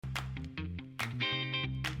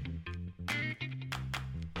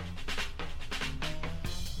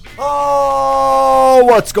Oh,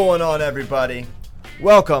 what's going on, everybody?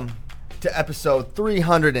 Welcome to episode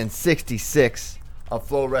 366 of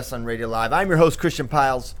Flow Wrestling Radio Live. I'm your host, Christian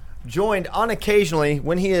Piles, joined unoccasionally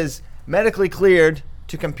when he is medically cleared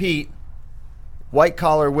to compete. White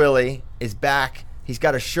Collar Willie is back. He's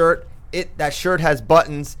got a shirt. That shirt has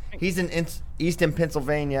buttons. He's in Easton,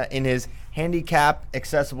 Pennsylvania in his handicap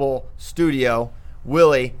accessible studio.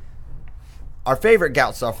 Willie, our favorite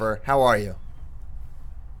gout sufferer, how are you?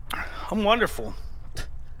 I'm wonderful.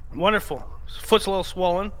 Foot's a little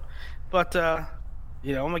swollen, but,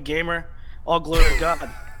 I'm a gamer. All glory to God.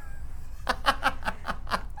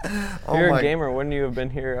 If you're a gamer, wouldn't you have been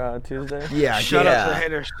here Tuesday? Yeah, Shut up, the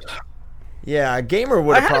haters. Yeah, a gamer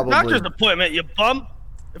would have probably... I had a doctor's appointment, you bum.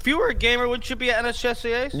 If you were a gamer, wouldn't you be at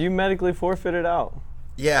NSCA's? You medically forfeited out.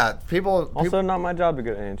 Yeah, people... Also, not my job to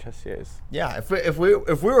go to NSCA's. Yeah, if we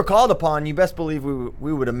were called upon, you best believe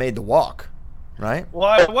we would have made the walk, right? Well,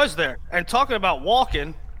 I was there. And talking about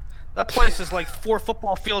walking, that place is like 4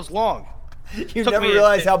 football fields long. You never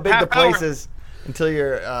realize how big the place is until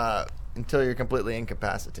you're completely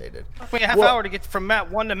incapacitated. It took me a half hour to get from mat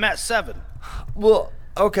 1 to mat 7. Well,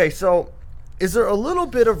 okay, so is there a little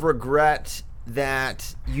bit of regret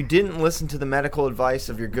that you didn't listen to the medical advice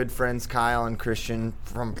of your good friends Kyle and Christian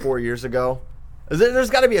from 4 years ago?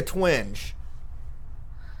 There's got to be a twinge.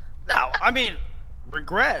 No, I mean,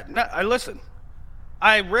 regret. No, listen.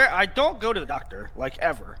 I don't go to the doctor, like,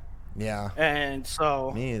 ever. Yeah. And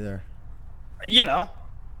so... Me either.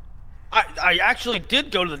 I actually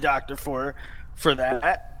did go to the doctor for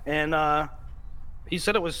that, and he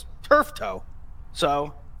said it was turf toe.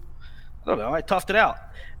 So, I don't know. I toughed it out.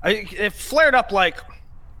 It flared up like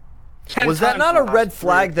 10 Was that times not in a the red last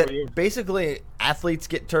flag 3 or that 4 years. basically athletes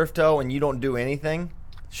get turf toe and you don't do anything?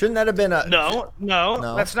 Shouldn't that have been a... No,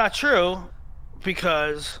 that's not true,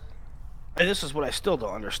 because and this is what I still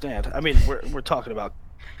don't understand. I mean, we're talking about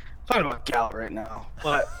gout right now,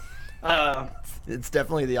 but It's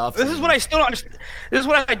definitely the opposite. this is what I still don't understand. This is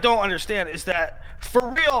what I don't understand is that for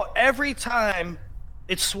real, every time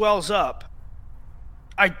it swells up,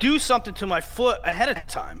 I do something to my foot ahead of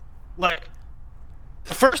time. Like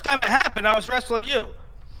the first time it happened, I was wrestling you.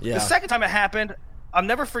 Yeah. The second time it happened, I'll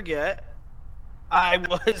never forget. I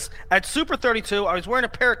was at Super 32. I was wearing a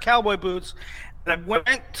pair of cowboy boots, and I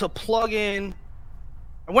went to plug in.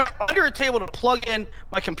 I went under a table to plug in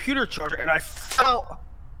my computer charger, and I felt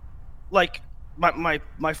like my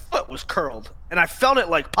foot was curled, and I felt it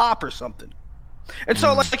like pop or something. And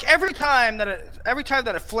so, like every time that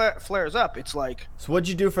it flares up, it's like. So what'd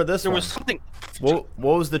you do for this there one? was something. What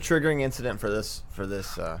was the triggering incident for this flare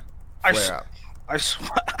up? I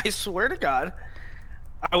swear to God,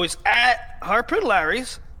 I was at Harpoon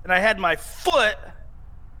Larry's, and I had my foot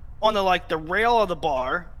on the rail of the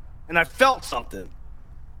bar, and I felt something.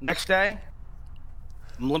 Next day,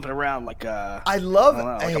 I'm limping around like a. I love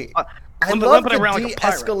the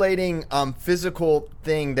de-escalating physical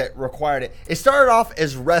thing that required it. It started off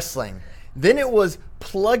as wrestling, then it was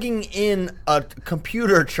plugging in a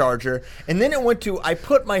computer charger, and then it went to I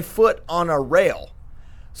put my foot on a rail.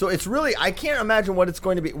 So it's really, I can't imagine what it's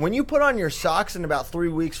going to be. When you put on your socks in about 3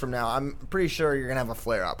 weeks from now, I'm pretty sure you're going to have a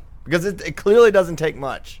flare up because it clearly doesn't take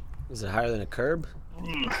much. Is it higher than a curb?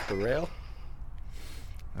 The rail?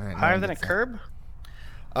 All right, higher than a curb.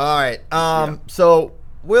 All right. So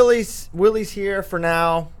Willie's here for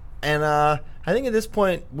now, and I think at this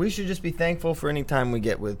point we should just be thankful for any time we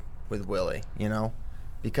get with Willie,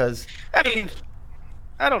 because I mean,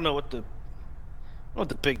 I don't know what the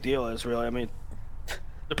big deal is really. I mean,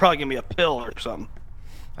 they're probably gonna be a pill or something.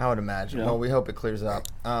 I would imagine. Well, we hope it clears up.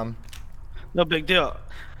 No big deal.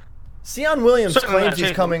 Sion Williams Certainly claims not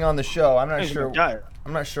he's coming on the show. I'm not Changing sure. my diet.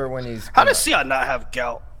 I'm not sure when he's. How does Sion not have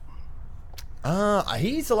gout?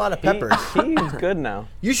 He eats a lot of peppers. He's good now.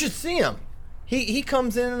 You should see him. He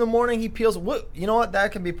comes in the morning. He peels. You know what?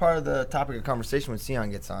 That can be part of the topic of conversation when Sion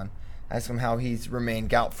gets on. Ask him how he's remained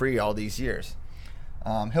gout free all these years.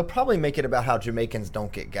 He'll probably make it about how Jamaicans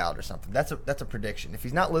don't get gout or something. That's a prediction. If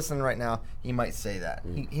he's not listening right now, he might say that.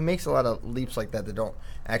 He makes a lot of leaps like that don't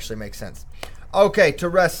actually make sense. Okay, to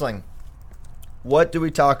wrestling. What do we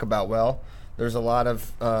talk about? Well, there's a lot of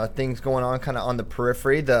things going on kind of on the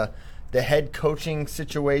periphery. The head coaching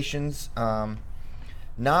situations.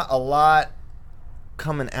 Not a lot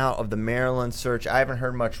coming out of the Maryland search. I haven't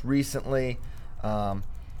heard much recently.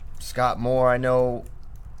 Scott Moore, I know,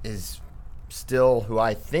 is still who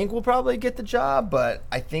I think will probably get the job, but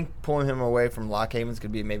I think pulling him away from Lock Haven's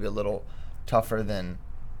could be maybe a little tougher than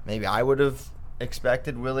maybe I would have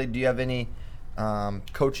expected. Willie, do you have any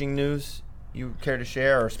coaching news you care to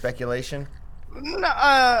share or speculation? No,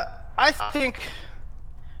 I think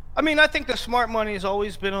I mean, I think the smart money has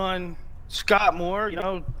always been on Scott Moore. You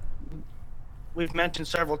know, we've mentioned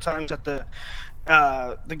several times that the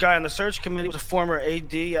guy on the search committee was a former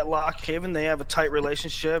AD at Lock Haven. They have a tight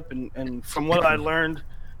relationship, and from what I learned,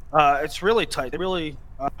 it's really tight. They really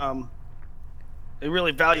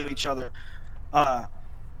value each other.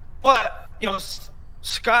 But you know,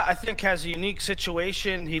 Scott, I think, has a unique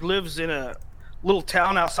situation. He lives in a little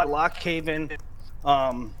town outside Lock Haven,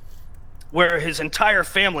 where his entire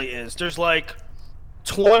family is. There's like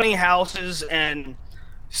 20 houses, and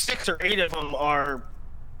 6 or 8 of them are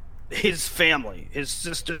his family, his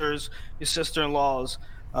sisters, his sister-in-laws.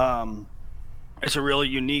 It's a really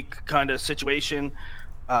unique kind of situation.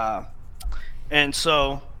 And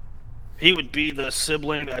so he would be the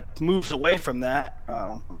sibling that moves away from that.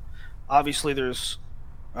 Obviously, there's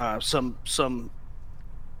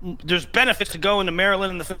there's benefits to going to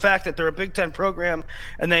Maryland, and the fact that they're a Big Ten program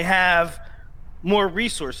and they have more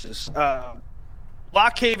resources.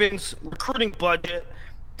 Lock Haven's recruiting budget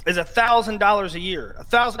is $1,000 a year.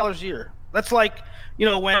 $1,000 a year. That's like, you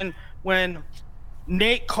know, when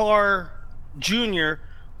Nate Carr Jr.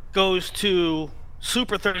 goes to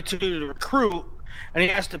Super 32 to recruit, and he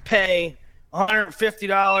has to pay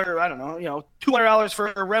 $150, I don't know, you know, $200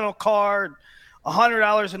 for a rental car,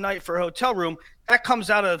 $100 a night for a hotel room. That comes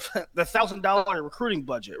out of the $1,000 recruiting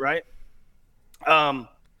budget, right?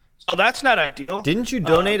 So that's not ideal. Didn't you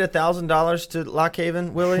donate $1,000 to Lock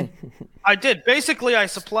Haven, Willie? I did. Basically, I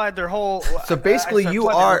supplied their whole. So basically, you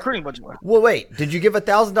are recruiting budget. Well, wait. Did you give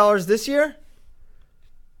 $1,000 this year?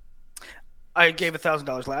 I gave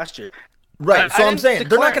 $1,000 last year. Right. So I'm saying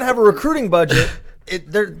they're not going to have a recruiting budget.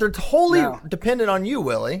 They're wholly dependent on you,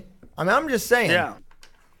 Willie. I mean, I'm just saying. Yeah.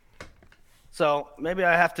 So maybe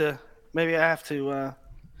I have to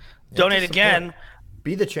donate again.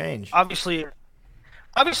 Be the change. Obviously,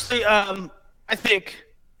 I think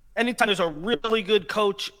anytime there's a really good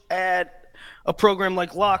coach at a program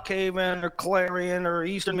like Lock Haven or Clarion or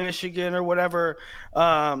Eastern Michigan or whatever,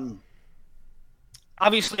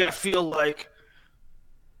 obviously I feel like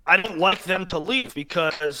I don't like them to leave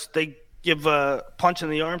because they give a punch in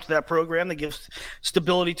the arm to that program. They give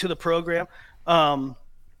stability to the program.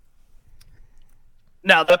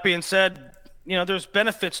 Now, that being said, you know, there's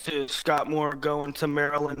benefits to Scott Moore going to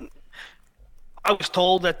Maryland. I was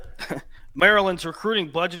told that Maryland's recruiting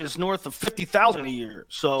budget is north of $50,000 a year.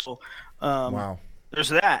 So wow. There's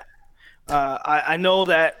that. I know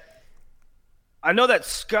that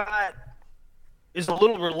Scott is a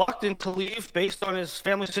little reluctant to leave based on his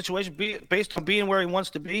family situation, based on being where he wants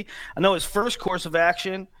to be. I know his first course of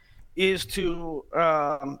action is to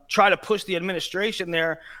try to push the administration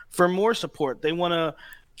there for more support. They want to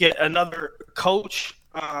get another coach.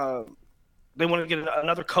 They want to get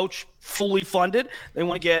another coach fully funded. They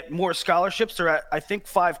want to get more scholarships. They're at, I think,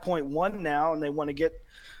 5.1 now, and they want to get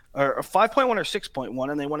or 5.1 or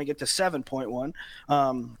 6.1, and they want to get to 7.1.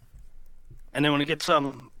 And they want to get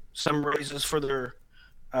some raises for their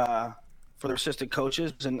assistant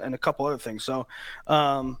coaches and a couple other things. So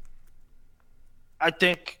I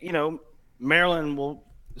think, you know, Maryland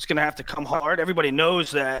is going to have to come hard. Everybody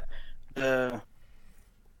knows that the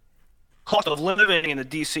cost of living in the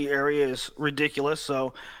D.C. area is ridiculous.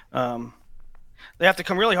 So they have to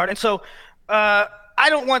come really hard. And so I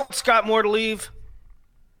don't want Scott Moore to leave.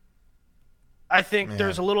 I think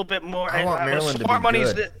there's a little bit more. I want Maryland to be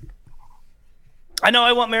good. I know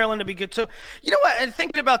I want Maryland to be good too. You know what? And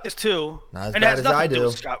thinking about this too, not as and bad it has as I nothing to do do.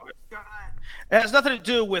 with Scott. It has nothing to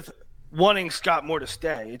do with wanting Scott Moore to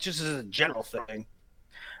stay. It just is a general thing.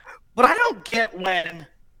 But I don't get when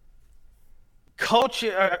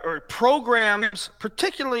coaches or programs,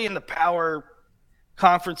 particularly in the power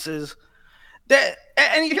conferences, that,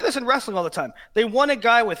 and you hear this in wrestling all the time, they want a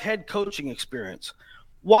guy with head coaching experience.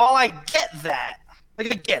 While I get that,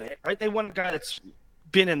 like I get it, right? They want a guy that's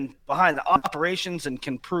been behind the operations and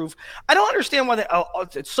can prove. I don't understand why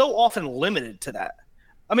it's so often limited to that.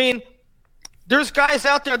 I mean, there's guys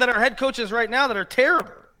out there that are head coaches right now that are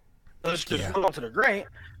terrible. There's ones that are great,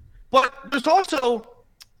 but there's also,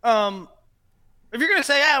 if you're going to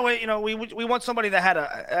say, we want somebody that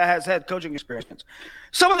has head coaching experience.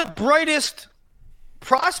 Some of the brightest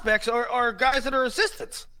prospects are guys that are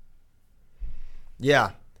assistants.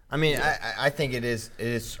 Yeah. I mean, I think it is.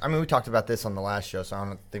 I mean, we talked about this on the last show, so I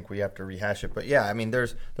don't think we have to rehash it. But yeah, I mean,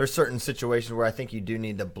 there's certain situations where I think you do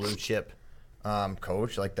need the blue chip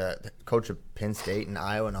coach, like the coach of Penn State and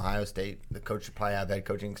Iowa and Ohio State. The coach should probably have head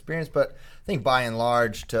coaching experience. But I think by and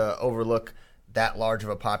large, to overlook that large of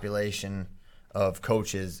a population of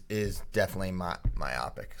coaches is definitely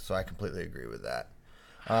myopic. So I completely agree with that.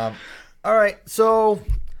 All right, so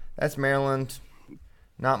that's Maryland.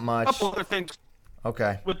 Not much. A couple other things.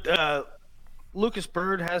 Okay. With Lucas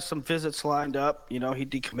Bird has some visits lined up. You know, he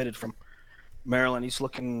decommitted from Maryland. He's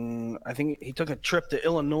looking. I think he took a trip to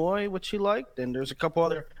Illinois, which he liked, and there's a couple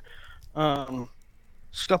other,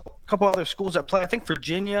 couple other schools that play. I think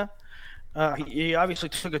Virginia. He obviously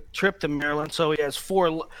took a trip to Maryland, so he has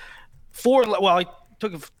four. Well, he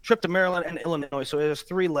took a trip to Maryland and Illinois, so he has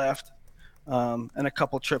 3 left, and a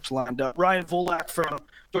couple trips lined up. Ryan Volak from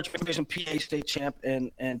George Mason, PA state champ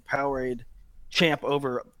and Powerade champ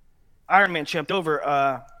over Ironman champ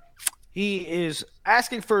over. He is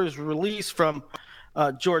asking for his release from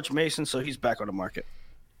George Mason, so he's back on the market.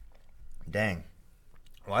 Dang.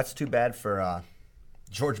 Well, that's too bad for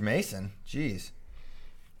George Mason. Jeez.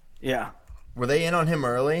 Yeah. Were they in on him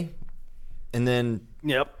early? And then.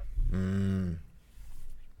 Yep.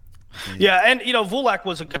 Yeah, and you know, Volak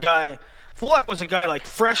was a guy like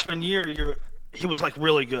freshman year. He was like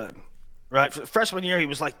really good, right? Freshman year he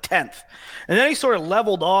was like 10th, and then he sort of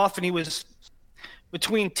leveled off, and he was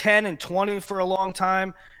between 10 and 20 for a long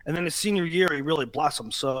time, and then his senior year he really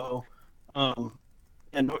blossomed. So,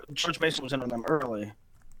 and George Mason was in on them early.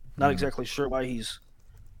 Not exactly sure why he's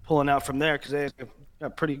pulling out from there because they got a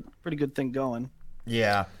pretty good thing going.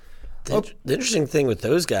 Yeah. The interesting thing with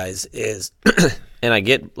those guys is, and I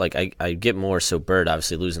get I get more so Bird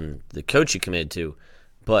obviously losing the coach he committed to,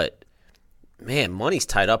 but man, money's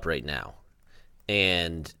tied up right now,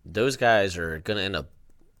 and those guys are going to end up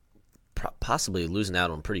possibly losing out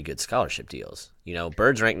on pretty good scholarship deals. You know,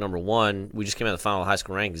 Bird's ranked number 1. We just came out of the final high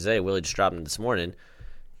school rankings today. Willie just dropped him this morning.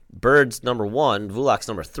 Bird's number 1, Vulak's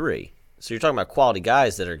number 3. So you're talking about quality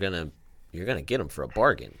guys that you're gonna get them for a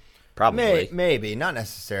bargain. Probably. Maybe, not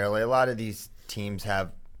necessarily. A lot of these teams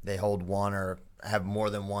they hold one or have more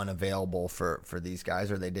than one available for these guys,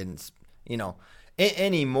 or they didn't,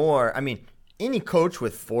 anymore. I mean, any coach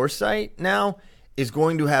with foresight now is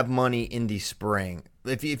going to have money in the spring.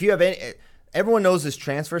 If you have everyone knows this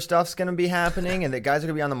transfer stuff's going to be happening and that guys are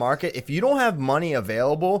going to be on the market. If you don't have money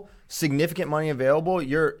available, significant money available,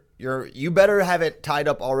 you better have it tied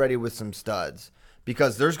up already with some studs.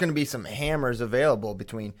 Because there's going to be some hammers available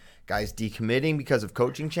between guys decommitting because of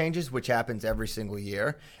coaching changes, which happens every single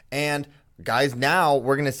year, and guys now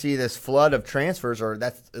we're going to see this flood of transfers, or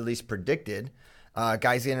that's at least predicted.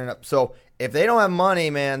 Guys ending up. So if they don't have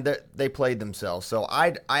money, man, they played themselves. So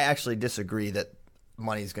I actually disagree that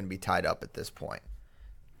money is going to be tied up at this point.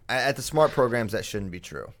 At the smart programs, that shouldn't be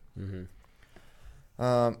true. Mm-hmm.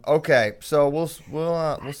 Okay, so we'll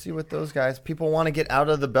see what those guys. People want to get out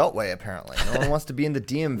of the Beltway. Apparently, no one wants to be in the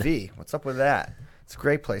DMV. What's up with that? It's a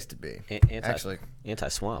great place to be.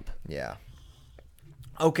 Anti-swamp. Yeah.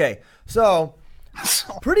 Okay, so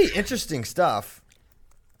pretty interesting stuff.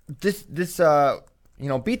 This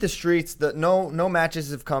beat the streets. No matches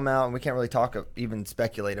have come out, and we can't really even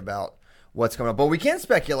speculate about what's coming up. But we can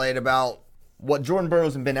speculate about what Jordan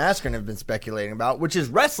Burroughs and Ben Askren have been speculating about, which is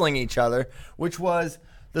wrestling each other, which was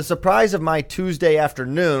the surprise of my Tuesday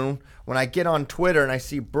afternoon when I get on Twitter and I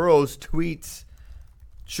see Burroughs tweets,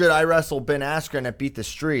 "Should I wrestle Ben Askren at Beat the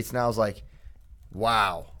Streets?" And I was like,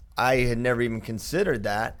 wow, I had never even considered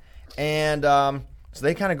that. And so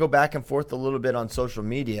they kind of go back and forth a little bit on social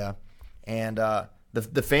media, and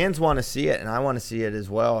the fans want to see it, and I want to see it as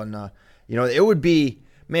well. And it would be,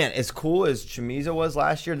 man, as cool as Chamizo was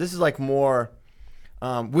last year, this is like more.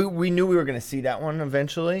 We knew we were going to see that one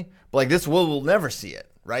eventually, but like this, we'll never see it,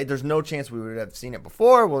 right? There's no chance we would have seen it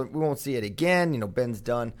before. We won't see it again. Ben's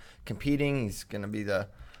done competing. He's going to be the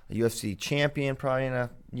UFC champion probably in a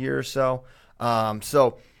year or so.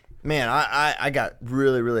 So, man, I got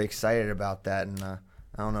really, really excited about that, and I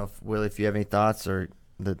don't know Willie, if you have any thoughts, or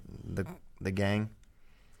the gang.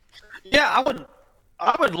 Yeah,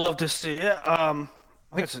 I would love to see it.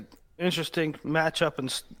 I think it's an interesting matchup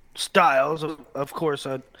and styles. Of course,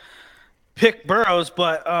 I'd pick Burroughs,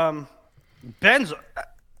 but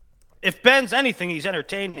if Ben's anything, he's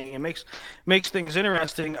entertaining and makes things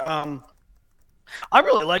interesting. I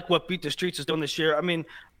really like what Beat the Streets is doing this year. I mean,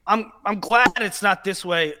 I'm glad it's not this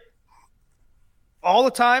way all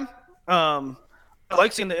the time. I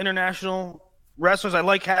like seeing the international wrestlers. I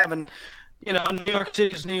like having, New York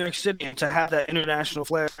City is New York City, and to have that international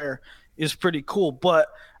flair is pretty cool. But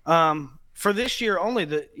for this year, only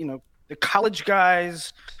the college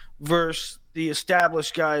guys versus the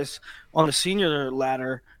established guys on the senior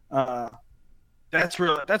ladder. That's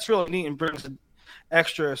really neat and brings an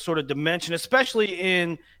extra sort of dimension, especially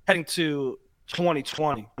in heading to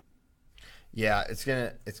 2020. Yeah, it's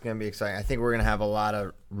gonna be exciting. I think we're gonna have a lot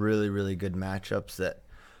of really, really good matchups. That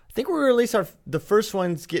I think we'll release the first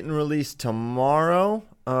one's getting released tomorrow.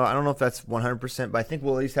 I don't know if that's 100%, but I think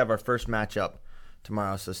we'll at least have our first matchup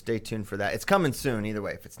tomorrow, so stay tuned for that. It's coming soon either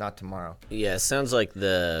way, if it's not tomorrow. Yeah, it sounds like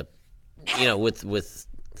with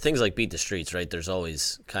things like Beat the Streets, right, there's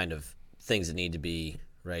always kind of things that need to be,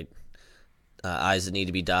 right, I's that need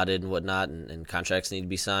to be dotted and whatnot, and contracts need to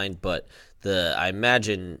be signed. But I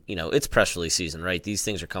imagine, it's press release season, right? These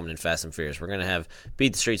things are coming in fast and furious. We're going to have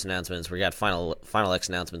Beat the Streets announcements. We got Final X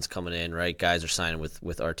announcements coming in, right? Guys are signing with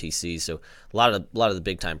RTC. So a lot of the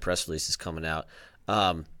big time press releases coming out.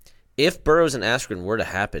 If Burroughs and Askren were to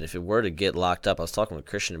happen, if it were to get locked up, I was talking with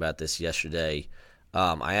Christian about this yesterday.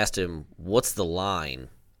 I asked him, what's the line,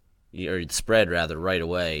 or the spread rather, right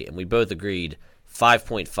away, and we both agreed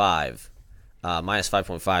 5.5. Minus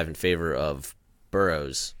 5.5 in favor of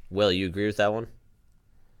Burroughs. Will, you agree with that one?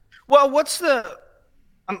 Well, what's the?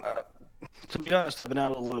 To be honest, I've been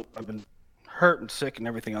out of the loop. I've been hurt and sick and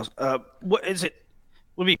everything else. What is it?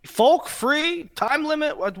 Would it be folk free time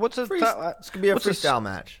limit? What's the? This could be a freestyle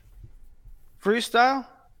match. Freestyle?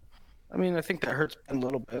 I mean, I think that hurts a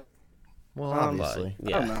little bit. Well, obviously,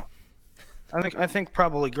 I don't know. I think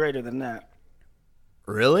probably greater than that.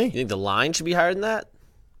 Really? You think the line should be higher than that?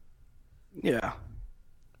 Yeah.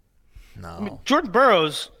 No. I mean, Jordan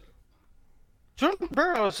Burroughs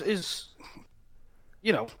is,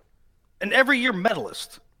 an every year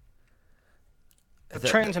medalist.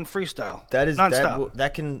 Trains in freestyle. That is nonstop.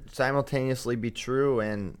 that can simultaneously be true,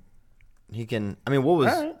 and he can. I mean, what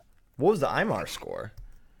was the IMAR score?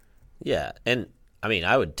 Yeah, and I mean,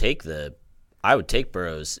 I would take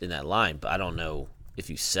Burroughs in that line, but I don't know if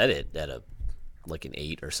you set it at an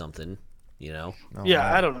 8 or something. Oh,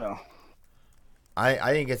 yeah, I don't know.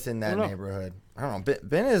 I think it's in that neighborhood. I don't know.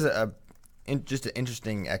 Ben is just an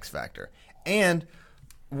interesting X factor. And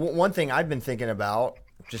one thing I've been thinking about,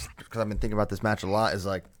 just because I've been thinking about this match a lot, is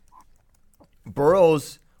like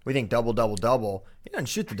Burroughs. We think double, double, double. He doesn't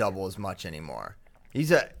shoot the double as much anymore.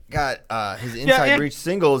 He's got his inside reach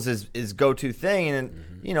singles is go-to thing, and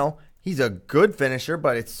he's a good finisher,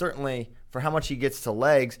 but it's certainly for how much he gets to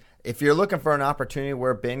legs. If you're looking for an opportunity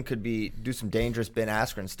where Ben could do some dangerous Ben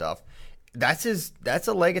Askren stuff. That's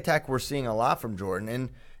a leg attack we're seeing a lot from Jordan,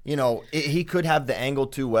 and he could have the angle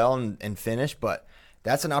too well and finish, but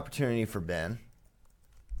that's an opportunity for Ben.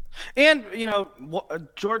 And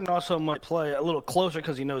Jordan also might play a little closer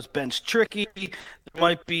because he knows Ben's tricky. There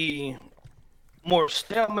might be more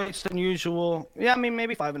stalemates than usual. Yeah, I mean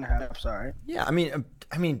maybe 5.5. Sorry. Yeah, I mean,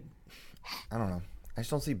 I don't know. I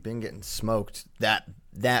just don't see Ben getting smoked that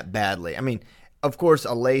badly. I mean, of course,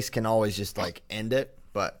 a lace can always just end it.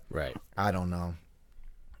 But right. I don't know.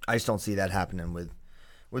 I just don't see that happening with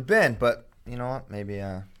Ben. But you know what? Maybe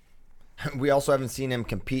we also haven't seen him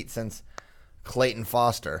compete since Clayton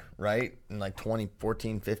Foster, right? In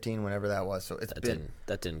 2014, 15, whenever that was. So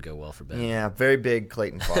that didn't go well for Ben. Yeah, very big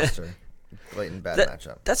Clayton Foster. Clayton bad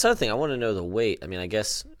matchup. That's the other thing. I want to know the weight. I mean, I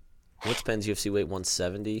guess what's Ben's UFC weight?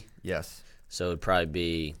 170. Yes. So it'd probably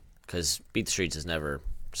be because Beat the Streets is never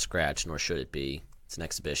scratched, nor should it be. It's an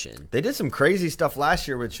exhibition. They did some crazy stuff last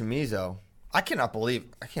year with Chamizo. I can't believe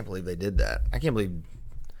they did that. I can't believe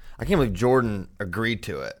Jordan agreed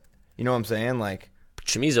to it. You know what I'm saying?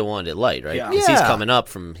 Chamizo wanted it light, right? Yeah. Because he was coming up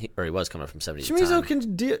from 70.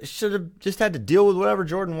 Chamizo should have just had to deal with whatever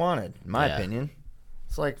Jordan wanted, in my opinion.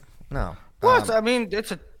 It's no. Well, it's a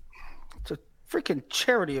freaking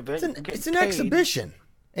charity event. It's an exhibition.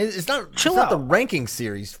 It's not the ranking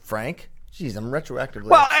series, Frank. Jeez, I'm retroactively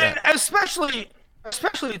upset. And especially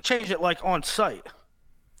to change it on site.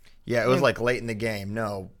 Yeah, it was late in the game.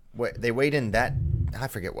 No, they weighed in that. I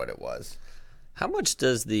forget what it was. How much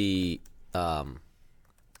does the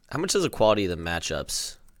quality of the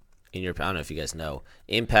matchups in your? I don't know if you guys know,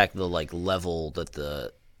 impact the level that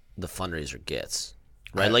the fundraiser gets,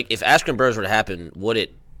 right? If Askren Burroughs were to happen, would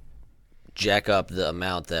it jack up the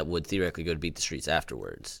amount that would theoretically go to Beat the Streets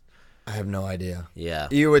afterwards? I have no idea. Yeah,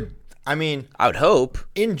 you would. I mean, I would hope.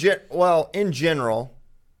 In general,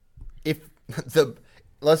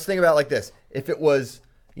 let's think about it like this: if it was,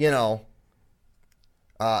 Dylan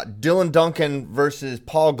Duncan versus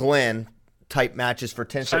Paul Glenn type matches for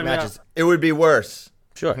 10-straight matches, it would be worse.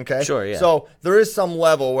 Sure. Okay. Sure. Yeah. So there is some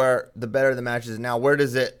level where the better the match is. Now, where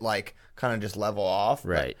does it kind of just level off?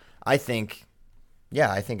 Right. But I think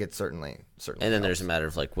it's certainly. And then helps. there's a matter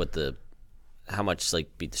of how much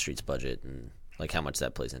Beat the Streets budget and how much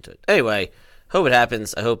that plays into it. Anyway, hope it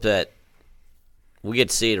happens. I hope that we get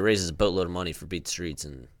to see it. It raises a boatload of money for Beat the Streets,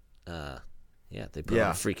 and they put on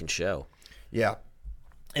a freaking show. Yeah.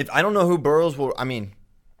 I don't know who Burroughs will. I mean,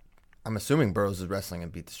 I'm assuming Burroughs is wrestling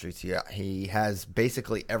and Beat the Streets. Yeah, he has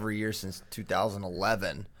basically every year since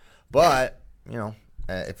 2011. But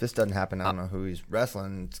if this doesn't happen, I don't know who he's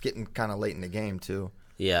wrestling. It's getting kind of late in the game too.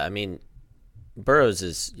 Yeah, I mean, Burrows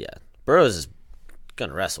is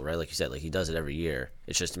gonna wrestle, right? Like you said, like he does it every year.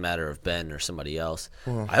 It's just a matter of Ben or somebody else.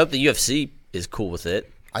 I hope the UFC is cool with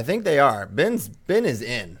it. I think they are. Ben is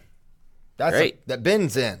in. That's Great. That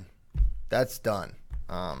Ben's in. That's done.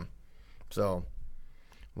 So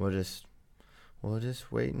we'll just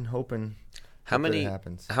wait and hoping. How many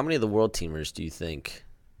happens? How many of the world teamers do you think?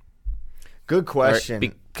 Good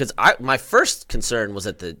question. Because my first concern was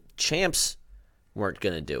that the champs weren't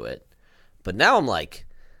going to do it, but now I'm like,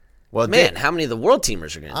 well, man, how many of the world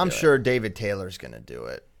teamers are going to do it? I'm sure David Taylor's going to do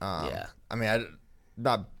it. Yeah. I mean, I'm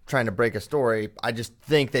not trying to break a story. I just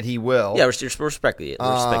think that he will. Yeah, we're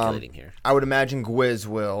speculating here. I would imagine Gwiz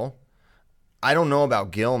will. I don't know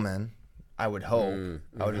about Gilman. I would hope.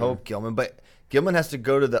 I would hope Gilman. But Gilman has to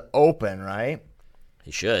go to the Open, right?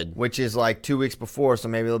 He should. Which is like 2 weeks before, so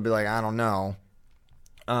maybe they'll be like, I don't know.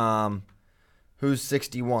 Who's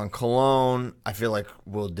 61? Cologne, I feel like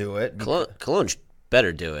will do it. Cologne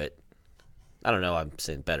better do it. I don't know. I'm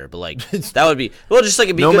saying better, but like that would be just like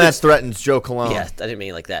it'd be Nomad threatens Joe Cologne. Yeah, I didn't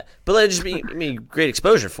mean it like that, but it'd just be great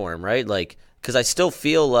exposure for him, right? Like because I still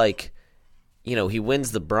feel like he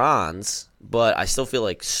wins the bronze, but I still feel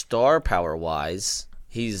like star power wise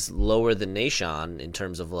he's lower than Nashon in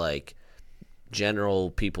terms of like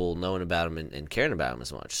general people knowing about him and caring about him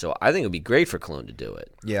as much. So I think it would be great for Cologne to do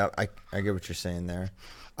it. Yeah, I get what you're saying there.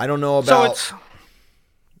 I don't know about. So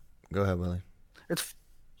Go ahead, Willie.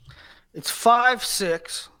 It's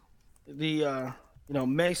 5/6, the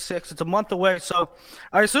May 6th. It's a month away, so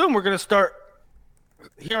I assume we're going to start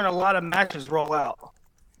hearing a lot of matches roll out.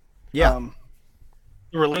 Yeah,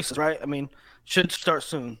 the releases, right? I mean, should start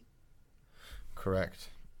soon. Correct.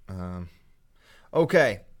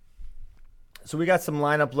 Okay, so we got some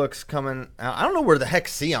lineup looks coming. I don't know where the heck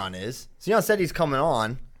Sion is. Sion said he's coming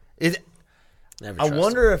on. I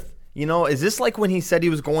wonder if is this like when he said he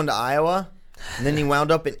was going to Iowa? And then he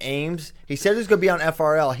wound up in Ames. He said he was going to be on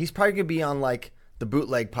FRL. He's probably going to be on, like, the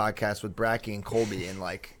Bootleg podcast with Bracky and Colby in,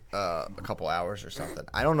 like, a couple hours or something.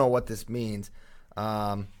 I don't know what this means.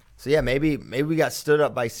 So, yeah, maybe we got stood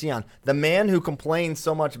up by Sion. The man who complains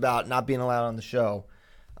so much about not being allowed on the show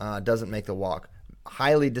doesn't make the walk.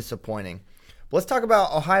 Highly disappointing. But let's talk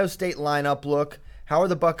about Ohio State lineup look. How are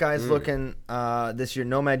the Buckeyes looking this year?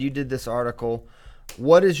 Nomad, you did this article.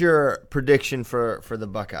 What is your prediction for the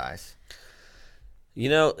Buckeyes?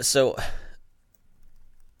 So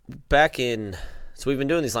we've been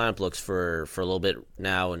doing these lineup looks for a little bit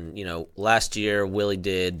now, and last year Willie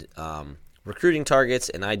did recruiting targets,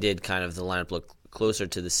 and I did kind of the lineup look closer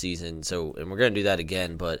to the season. So, and we're going to do that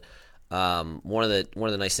again. But one of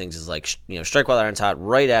the nice things is like strike while the iron's hot.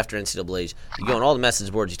 Right after NCAA's, you go on all the message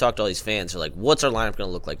boards, you talk to all these fans. They're like, "What's our lineup going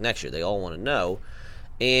to look like next year?" They all want to know,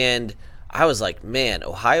 and I was like, "Man,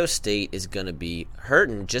 Ohio State is going to be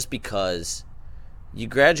hurting just because." You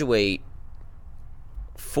graduate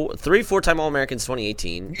three four-time All-Americans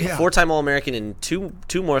 2018, four-time All-American, and two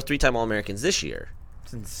more three-time All-Americans this year.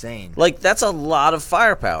 It's insane. Like, that's a lot of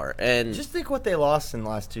firepower. And just think what they lost in the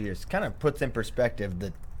last 2 years. Kind of puts in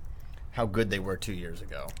perspective how good they were 2 years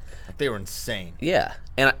ago. Like, they were insane. Yeah,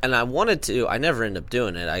 and I wanted to. I never ended up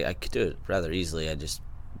doing it. I could do it rather easily. I just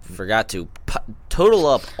forgot to total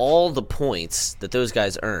up all the points that those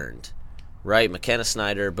guys earned. Right, McKenna,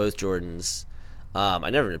 Snyder, both Jordans. I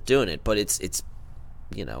never ended up doing it, but it's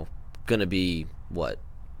going to be what?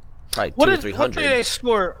 Probably 200 or 300. What did they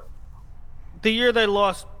score the year they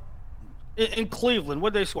lost in Cleveland?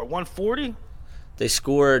 What did they score? 140? They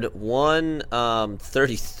scored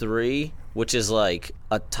 133, which is like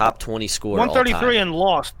a top 20 score. 133 and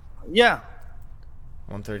lost. Yeah.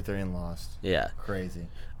 133 and lost. Yeah. Crazy.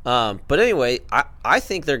 But anyway, I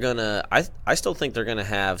think they're gonna. I still think they're gonna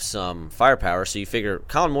have some firepower. So you figure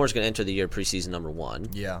Colin Moore's gonna enter the year preseason number 1.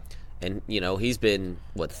 Yeah, and he's been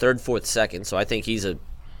third, fourth, second. So I think he's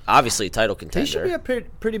obviously a title contender. He should be a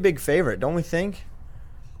pretty big favorite, don't we think?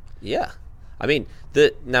 Yeah, I mean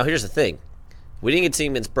now here's the thing. We didn't get to see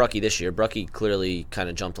him against Brucky this year. Brucky clearly kind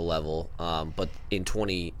of jumped a level. But in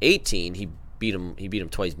 2018, he beat him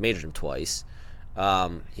twice, majored him twice.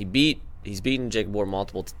 He's beaten Jacob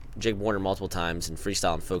Warner multiple times in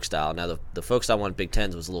freestyle and folk style. Now the folk style one Big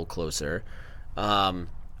Tens was a little closer.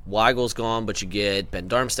 Weigel's gone, but you get Ben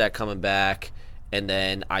Darmstadt coming back, and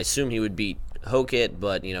then I assume he would beat Hokett,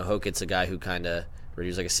 but Hokett's a guy who kind of he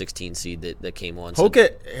was like a 16 seed that came on.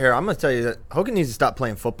 Hokett, here I'm gonna tell you that Hokett needs to stop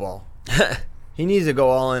playing football. He needs to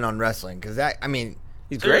go all in on wrestling because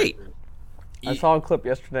he's great. I saw a clip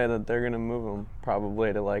yesterday that they're gonna move him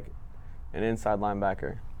probably to like an inside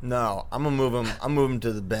linebacker. No, I'm gonna move him. I'm moving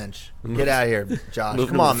to the bench. Get out of here, Josh. Move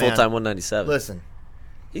come him on, to man. Full-time 197. Listen.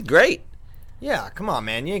 He's great. Yeah, come on,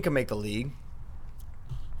 man. You ain't gonna make the league.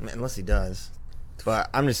 Unless he does. But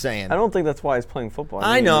I'm just saying. I don't think that's why he's playing football.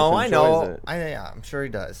 I think he know. just enjoys it. Yeah, I'm sure he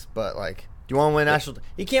does. But, like, do you want to win a national?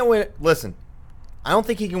 He can't win. Listen, I don't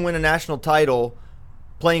think he can win a national title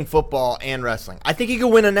playing football and wrestling. I think he could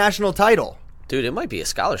win a national title. Dude, it might be a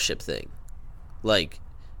scholarship thing. Like,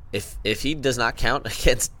 if he does not count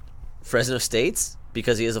against Fresno State's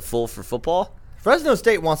because he is a full for football. Fresno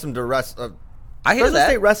State wants him to wrestle. I hear Fresno that.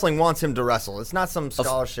 State wrestling wants him to wrestle. It's not some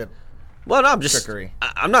scholarship. Well, no, I'm just trickery.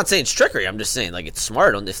 I'm not saying it's trickery. I'm just saying like it's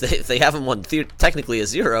smart. If they haven't won technically a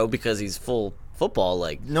 0 because he's full football,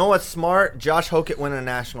 like No, what's smart? Josh Hokett winning a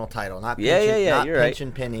national title, not Yeah, pinching, not you're right.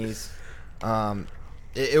 pinching pennies.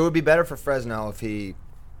 It would be better for Fresno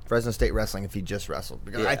State wrestling if he just wrestled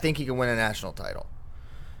because I think he can win a national title.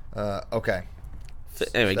 Okay.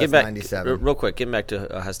 Anyway, That's get back 97. real quick. Getting back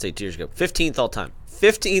to Ohio State 2 years ago, 15th all time,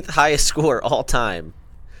 15th highest score all time,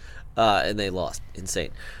 and they lost.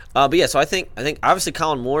 Insane. But yeah, so I think obviously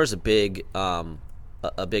Colin Moore is a big national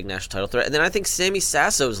title threat, and then I think Sammy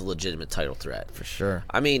Sasso is a legitimate title threat For sure.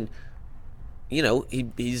 I mean, you know, he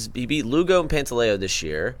beat Lugo and Pantaleo this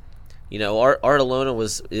year. You know, Artelona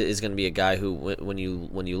is going to be a guy who, when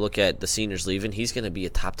you look at the seniors leaving, he's going to be a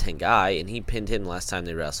top 10 guy, and he pinned him last time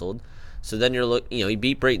they wrestled. So then he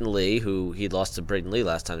beat Brayton Lee, who he lost to Brayton Lee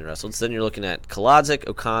last time they wrestled. So then you're looking at Kolodzik,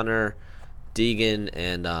 O'Connor, Deegan,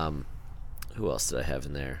 and who else did I have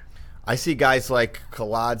in there? I see guys like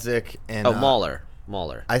Kolodzik and Mahler.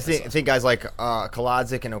 I think guys like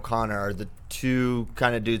Kolodzik and O'Connor are the two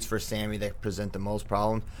kind of dudes for Sammy that present the most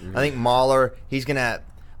problems. Mm-hmm. I think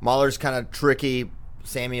Mahler's kind of tricky.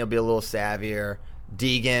 Sammy will be a little savvier.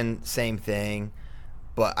 Deegan, same thing.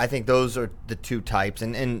 But I think those are the two types.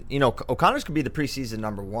 And you know, O'Connor's could be the preseason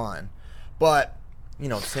number 1. But, you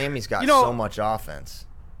know, Sammy's got so much offense.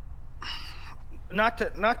 Not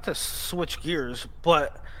to switch gears,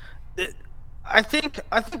 but I think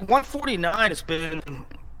 149 has been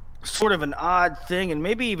sort of an odd thing, and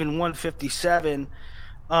maybe even 157.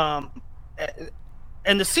 And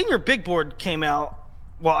the senior big board came out.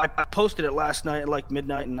 Well, I posted it last night at like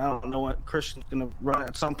midnight, and I don't know what Christian's going to run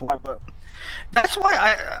at some point, but that's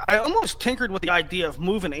why I almost tinkered with the idea of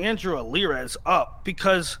moving Andrew Alirez up,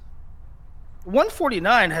 because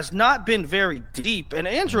 149 has not been very deep, and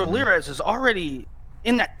Andrew Alirez is already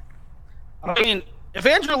in that. I mean, if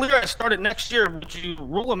Andrew Alirez started next year, would you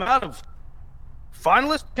rule him out of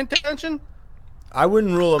finalist contention? I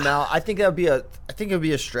wouldn't rule him out. I think it would be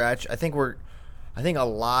a stretch. I think a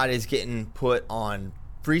lot is getting put on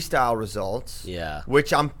freestyle results. Yeah.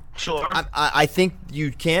 Which Sure. I think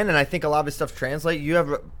you can, and I think a lot of his stuff translates. You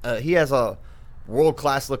have he has a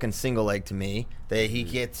world-class looking single leg to me that he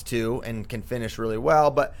gets to and can finish really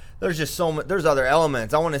well, but there's just there's other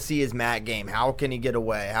elements. I want to see his mat game. How can he get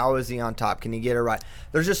away? How is he on top? Can he get it right?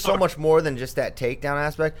 There's just so much more than just that takedown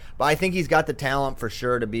aspect, but I think he's got the talent for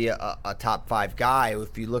sure to be a top 5 guy.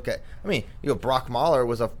 If you look at, Brock Mahler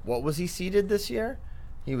what was he seeded this year?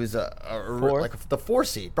 He was the 4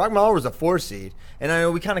 seed. Brock Mahler was a 4 seed. And I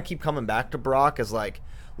know we kind of keep coming back to Brock as like,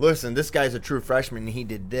 listen, this guy's a true freshman and he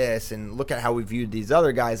did this, and look at how we viewed these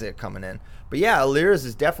other guys that are coming in. But yeah, Alirez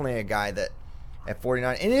is definitely a guy that at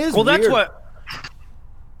 49, and it is weird.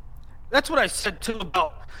 That's what I said too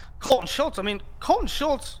about Colton Schultz. I mean, Colton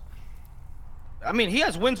Schultz, he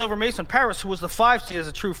has wins over Mason Paris, who was the 5 seed as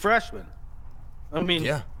a true freshman.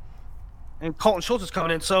 Yeah. And Colton Schultz is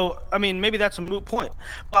coming in, so maybe that's a moot point.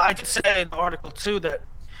 But I did say in the article too that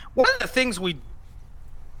one of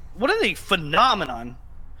the phenomenon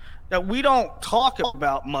that we don't talk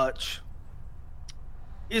about much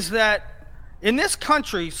is that in this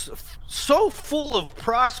country, so full of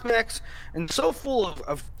prospects and so full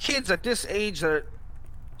of kids at this age that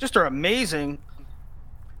just are amazing,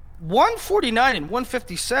 149 and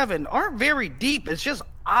 157 aren't very deep. It's just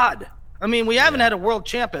odd. We haven't had a world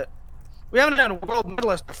champion. We haven't had a world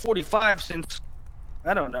medalist at 45 since,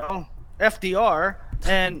 I don't know, FDR.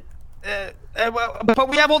 But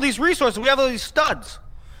we have all these resources. We have all these studs.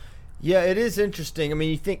 Yeah, it is interesting.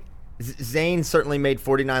 You think Zane certainly made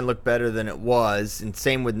 49 look better than it was, and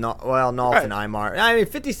same with Nolf and Aymar.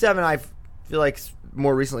 57 I feel like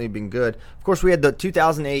more recently been good. Of course, we had the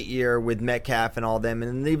 2008 year with Metcalf and all them,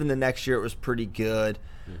 and even the next year it was pretty good.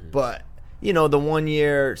 Mm-hmm. But, the one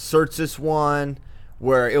year Surtis won,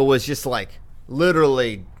 where it was just like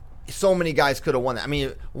literally so many guys could have won that.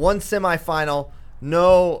 One semifinal,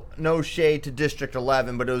 no shade to District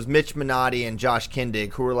 11, but it was Mitch Minotti and Josh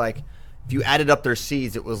Kindig who were like, if you added up their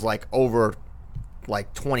seeds, it was like over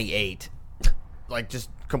like 28. Like just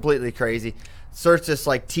completely crazy. Surtis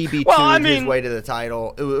like TB2 his way to the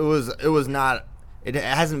title. It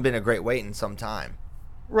hasn't been a great wait in some time.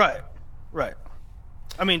 Right.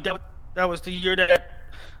 I mean, that was the year that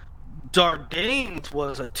Dardanes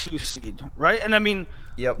was a 2 seed, right? And I mean,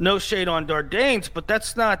 Yep. no shade on Dardanes, but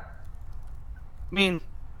that's not. I mean,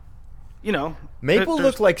 you know, Maple there's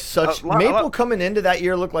looked like such. a lot- Maple coming into that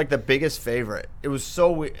year looked like the biggest favorite. It was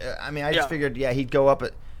so. I mean, I just Yeah. figured, he'd go up.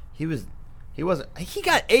 He wasn't. He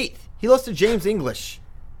got 8th. He lost to James English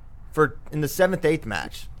in the 7th-8th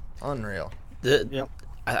match. Unreal. Yep.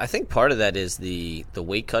 I think part of that is the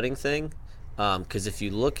weight cutting thing, because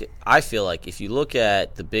I feel like if you look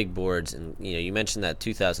at the big boards, and you mentioned that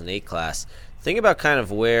 2008 class, think about kind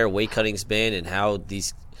of where weight cutting's been and how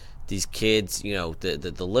these kids,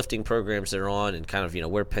 the lifting programs they're on, and kind of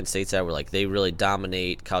where Penn State's at, where like they really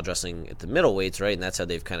dominate college wrestling at the middle weights, right? And that's how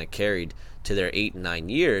they've kind of carried to their 8 and 9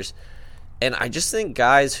 years. And I just think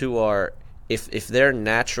guys who are, if they're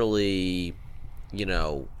naturally,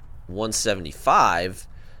 175.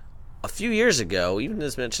 A few years ago, even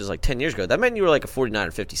as much as like 10 years ago, that meant you were like a 49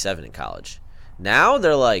 or 57 in college. Now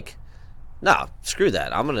they're like, nah, screw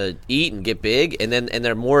that. I'm going to eat and get big, and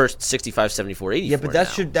they're more 65, 74, 84. Yeah, but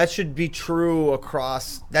that should be true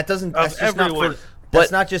across. That doesn't. That's just everyone. not for.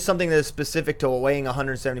 That's not just something that is specific to weighing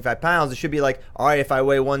 175 pounds. It should be like, all right, if I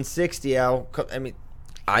weigh 160, it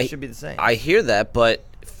should be the same. I hear that, but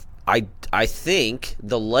I think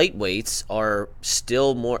the lightweights are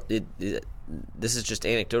still more. This is just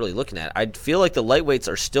anecdotally looking at it. I feel like the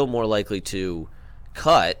lightweights are still more likely to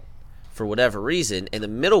cut for whatever reason, and the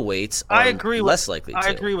middleweights are less likely to. I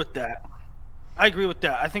agree with that. I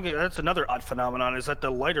think that's another odd phenomenon, is that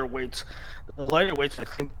the lighter weights, I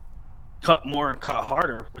think, cut more and cut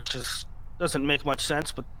harder, which doesn't make much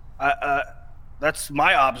sense, but that's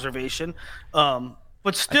my observation.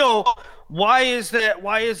 But still, why is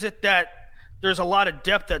it that there's a lot of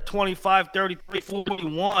depth at 25, 33,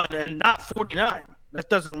 41, and not 49? That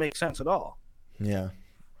doesn't make sense at all. Yeah,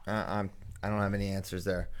 I don't have any answers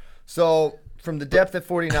there. So from the depth at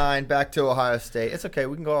 49 back to Ohio State, it's okay.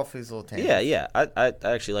 We can go off these little tangents. Yeah. I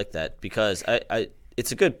actually like that, because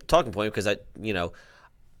it's a good talking point, because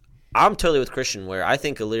I'm totally with Christian, where I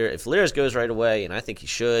think if Aliras goes right away, and I think he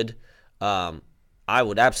should, I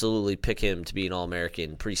would absolutely pick him to be an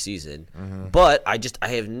All-American preseason. Mm-hmm. But I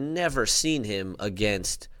have never seen him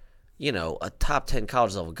against, a top 10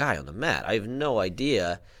 college level guy on the mat. I have no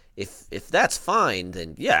idea. If that's fine,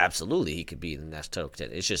 then yeah, absolutely he could be in the national title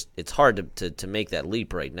contender. It's hard to make that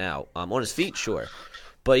leap right now. On his feet, sure.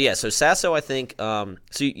 But yeah, so Sasso, I think,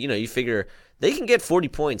 you figure they can get 40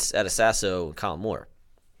 points out of Sasso and Colin Moore.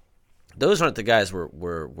 Those aren't the guys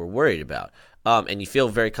we're worried about. And you feel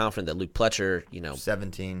very confident that Luke Pletcher,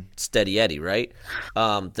 17, steady Eddie, right?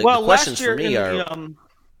 The questions for me are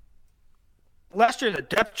last year in the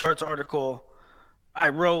depth charts article I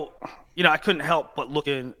wrote, I couldn't help but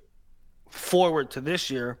looking forward to this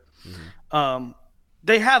year. Mm-hmm.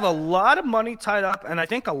 They have a lot of money tied up, and I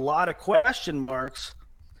think a lot of question marks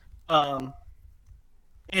in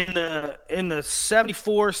the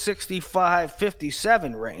 74, 65,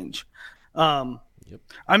 57 range. Yep.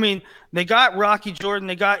 I mean, they got Rocky Jordan,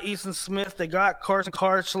 they got Ethan Smith, they got Carson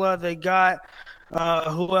Karchla, they got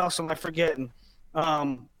who else am I forgetting?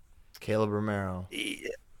 Caleb Romero.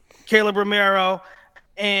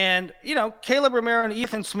 And, Caleb Romero and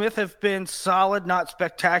Ethan Smith have been solid, not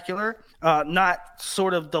spectacular, not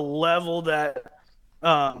sort of the level that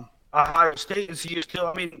Ohio State is used to.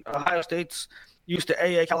 I mean, Ohio State's used to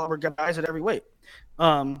AA caliber guys at every weight.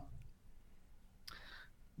 But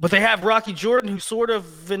they have Rocky Jordan, who's sort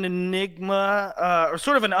of an enigma, or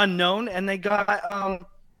sort of an unknown, and they got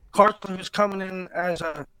Carson, who's coming in as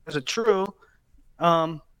a true.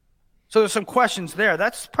 So there's some questions there.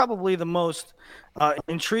 That's probably the most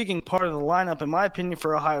intriguing part of the lineup, in my opinion,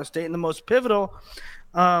 for Ohio State, and the most pivotal.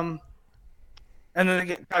 And then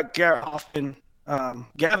they got Gavin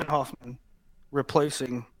Hoffman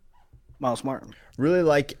replacing Miles Martin. Really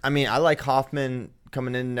I like Hoffman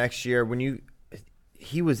coming in next year.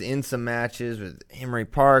 He was in some matches with Emory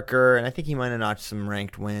Parker, and I think he might have notched some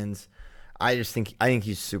ranked wins. I think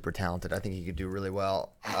he's super talented. I think he could do really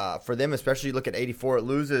well for them, especially you look at 84. It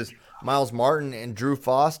loses Miles Martin and Drew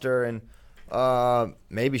Foster and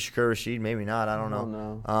maybe Shakur Rashid, maybe not. I don't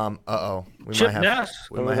know. We Chip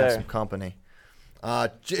might have some company.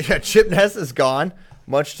 Chip Ness is gone,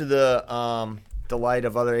 much to the delight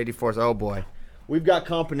of other 84s. Oh boy, we've got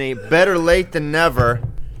company. Better late than never.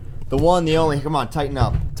 The one, the only. Come on, tighten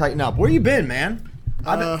up. Where you been, man?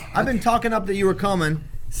 I've been talking up that you were coming.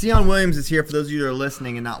 Sion Williams is here for those of you that are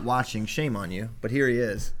listening and not watching. Shame on you, but here he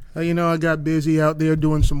is. I got busy out there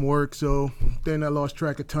doing some work, so then I lost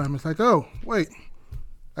track of time. It's like, oh, wait,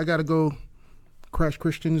 I got to go crash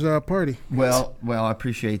Christian's party. Well, I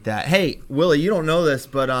appreciate that. Hey, Willie, you don't know this,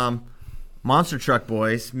 but Monster Truck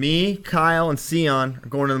Boys, me, Kyle, and Sion are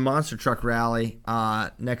going to the Monster Truck Rally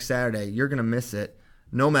next Saturday. You're going to miss it.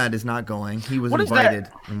 Nomad is not going. He was What is invited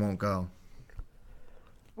that? and won't go.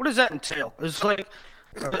 What does that entail? It's like,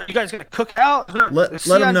 you guys gonna cook out? Let Is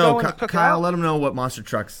him Sion know, going to cook Kyle. out? Let him know what Monster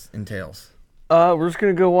Trucks entails. We're just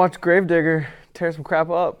gonna go watch Gravedigger tear some crap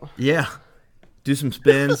up, Yeah, do some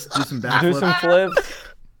spins, do some do backflips. some flips.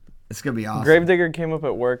 It's gonna be awesome. Gravedigger came up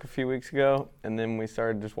at work a few weeks ago, and then we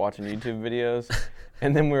started just watching YouTube videos,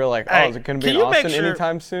 and then we were like, "Oh, Hey, is it gonna be can in you make Austin sure-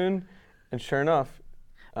 anytime soon?" And sure enough,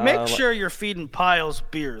 Make sure you're feeding Piles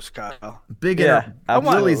beers, Kyle. Yeah,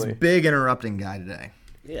 Willie's absolutely. big interrupting guy today.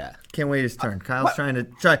 Yeah. Can't wait his turn. Kyle's trying to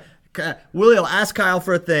try. Willie will ask Kyle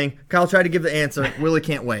for a thing. Kyle tried to give the answer. Willie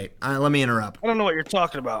can't wait. Let me interrupt. I don't know what you're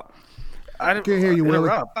talking about. I Can't hear you, Willie.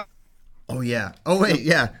 interrupt. Oh yeah. Oh wait.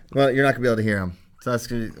 Yeah. Well, you're not gonna be able to hear him. So that's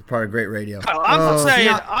gonna be part of great radio. Kyle, I'm saying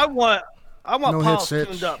Sion- I want No Piles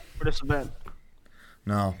headsets. tuned up for this event.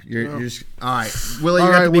 No, you're just all right. Willie, you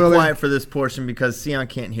All have to right, be Willie. quiet for this portion because Sion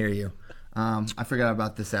can't hear you. I forgot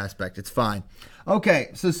about this aspect. It's fine. Okay,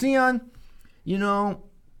 so Sion, you know,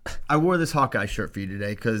 I wore this Hawkeye shirt for you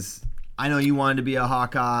today because I know you wanted to be a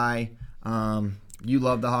Hawkeye. You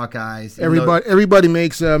love the Hawkeyes. even though- Everybody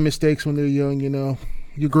makes mistakes when they're young. You know,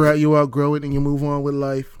 you outgrow it and you move on with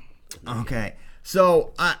life. Okay,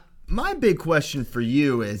 so my big question for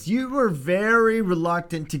you is: you were very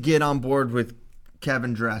reluctant to get on board with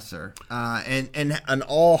Kevin Dresser and an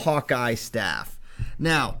all Hawkeye staff.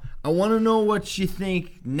 Now, I want to know what you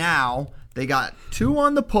think now. They got 2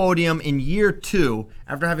 on the podium in year 2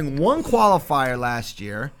 after having 1 qualifier last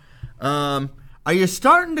year. Are you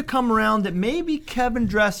starting to come around that maybe Kevin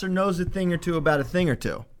Dresser knows a thing or two about a thing or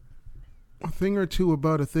two? A thing or two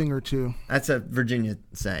about a thing or two. That's a Virginia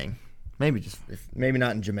saying. Maybe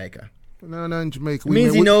not in Jamaica. No, not in Jamaica. It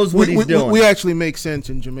means he knows what he's doing. We actually make sense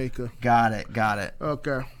in Jamaica. Got it.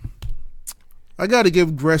 Okay. I got to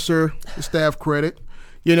give Dresser the staff credit.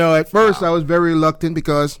 You know, at first I was very reluctant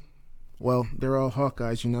because, well, they're all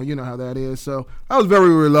Hawkeyes. You know how that is. So I was very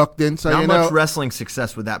reluctant. So Not you much know, wrestling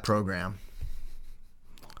success with that program.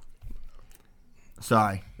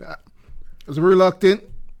 Sorry. I was reluctant,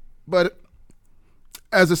 but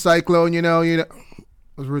as a Cyclone, you know, I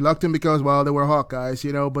was reluctant because, well, they were Hawkeyes,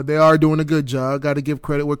 you know, but they are doing a good job. Got to give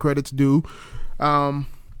credit where credit's due.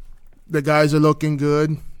 The guys are looking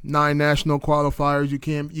good. 9 national qualifiers. You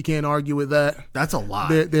can't argue with that. That's a lot.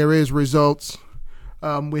 There is results.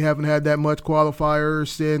 We haven't had that much qualifiers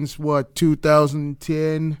since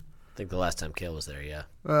 2010. I think the last time Kale was there, yeah.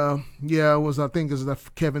 Yeah, I think it was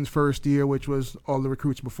Kevin's first year, which was all the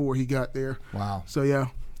recruits before he got there. Wow. So yeah,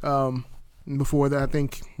 before that, I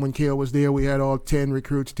think when Kale was there, we had all 10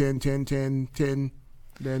 recruits, 10.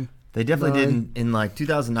 Then They definitely 9. did in like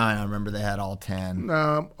 2009. I remember they had all 10.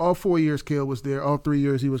 all 4 years Kale was there. All 3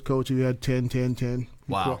 years he was coach, he had 10.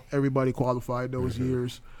 Wow. Everybody qualified those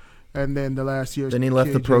years. And then the last year, Then he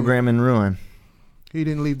left the KJ. program in ruin. He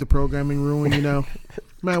didn't leave the program in ruin, you know.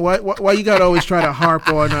 Man, why you gotta always try to harp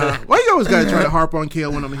on? Why you always gotta try to harp on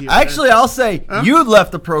Kale when I'm here? man? Actually, I'll say you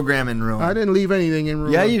left the program in ruin. I didn't leave anything in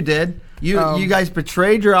ruin. Yeah, you did. You guys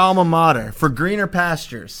betrayed your alma mater for greener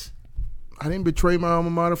pastures. I didn't betray my alma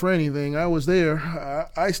mater for anything. I was there.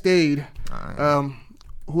 I stayed.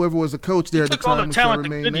 Whoever was the coach there at the took all the time was going talent to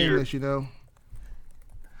to remain Goodyear. nameless, you know.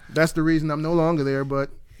 That's the reason I'm no longer there, but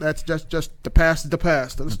that's just the past is the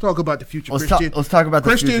past. Let's talk about the future, Let's Christian. talk about the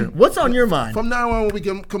Christian, future. What's on your mind? From now on, when we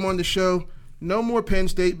come on the show, no more Penn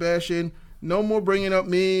State bashing. No more bringing up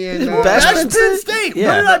me and Bash Bash Penn Penn State. Yeah.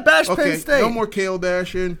 When did I bash okay. Penn State? No more Kale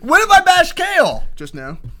bashing. When did I bash Kale? Just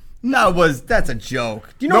now. No, that's a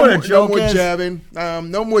joke. Do you know No what a more, joke no more is? jabbing.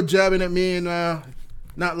 No more jabbing at me and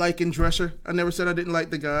not liking Dresser. I never said I didn't like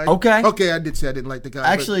the guy. Okay. Okay, I did say I didn't like the guy. but-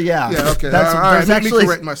 Actually, yeah. Yeah, okay. There's All right, let me actually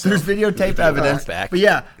correct myself. there's videotape evidence. Back. But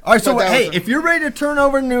yeah. All right. So But that hey, was a- if you're ready to turn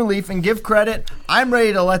over a new leaf and give credit, I'm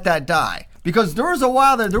ready to let that die. Because there was a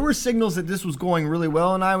while there were signals that this was going really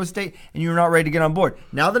well in Iowa State, and you were not ready to get on board.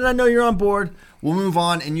 Now that I know you're on board, we'll move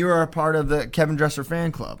on, and you're a part of the Kevin Dresser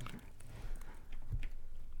fan club.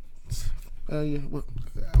 Yeah, well,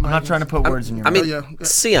 I'm not trying to put words in your I mouth. mean, yeah.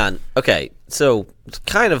 Sion, okay, so it's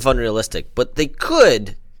kind of unrealistic, but they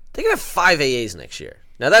could have 5 AAs next year.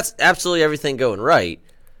 Now, that's absolutely everything going right.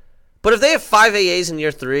 But if they have 5 AAs in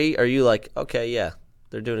year 3, are you like, okay, yeah,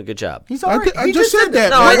 they're doing a good job? He's already. I he just said that.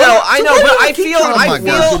 No, man. I know, So I know, why do but y'all I keep feel- trying to I put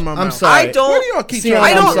feel- words in my I'm mouth? sorry. I don't. Why do y'all keep Sion,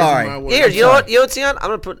 trying to I'm put words in sorry. my words? Here, you know what, Sion? I'm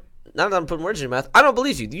gonna put. Now that I'm putting words in your mouth, I don't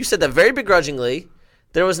believe you. You said that very begrudgingly.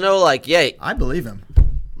 There was no like, yay. I believe him.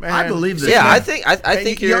 Man. I believe this. Yeah, man. I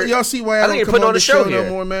think you're. y'all see why I I don't think you're come putting on on the a show show here. no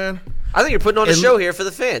more, man. I think you're putting on a It- show here for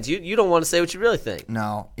the fans. You don't want to say what you really think.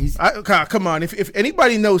 No, he's. Come on, if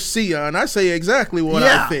anybody knows Sion, I say exactly what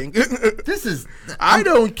Yeah. I think. This is. I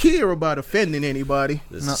don't care about offending anybody.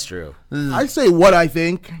 This is true. I say what I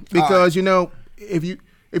think because you know if you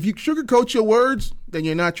sugarcoat your words, then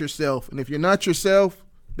you're not yourself, and if you're not yourself,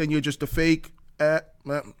 then you're just a fake.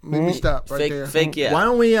 Maybe stop right there. Fake, yeah. Why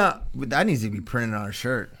don't we? That needs to be printed on a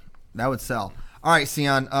shirt. That would sell. All right,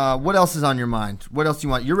 Sion. What else is on your mind? What else do you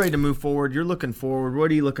want? You're ready to move forward. You're looking forward. What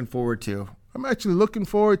are you looking forward to? I'm actually looking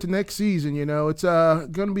forward to next season. You know, it's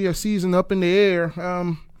going to be a season up in the air.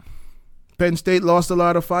 Penn State lost a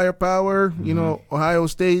lot of firepower. You know, Ohio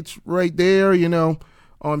State's right there. You know,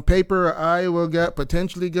 on paper, Iowa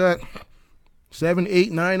potentially got 7,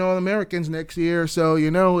 8, 9 All-Americans next year. So, you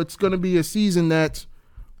know, it's going to be a season that's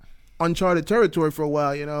uncharted territory for a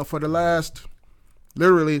while. You know, for the last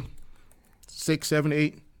literally 6, 7,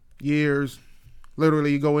 8 years,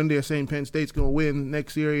 literally you go in there saying Penn State's going to win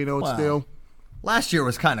next year. You know, it's Wow. still Last year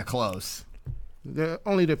was kind of close.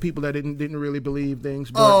 only the people that didn't really believe things.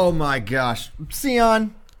 But Oh my gosh,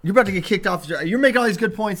 Sion, you're about to get kicked off. You're making all these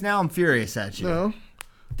good points now. I'm furious at you. no.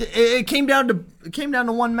 It came down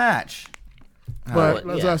to one match. But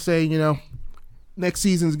well, as yeah. I say, you know, next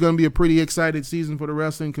season is going to be a pretty excited season for the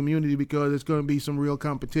wrestling community because it's going to be some real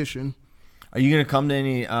competition. Are you going to come to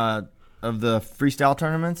any of the freestyle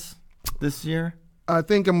tournaments this year? I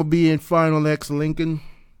think I'm going to be in Final X Lincoln.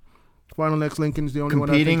 Final X Lincoln's the only one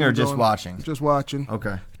I think Competing or I'm just going. watching? Just watching.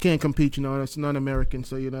 Okay. Can't compete, you know. It's non-American,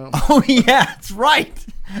 so you know. Oh yeah, that's right.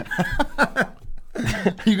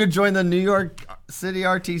 You could join the New York City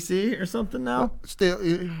RTC or something now. Still,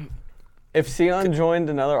 If Sion joined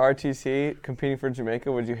another RTC competing for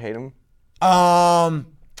Jamaica, would you hate him? Well,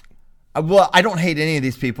 I don't hate any of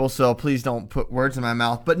these people, so please don't put words in my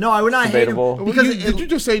mouth. But no, I would not Debatable. hate them because did you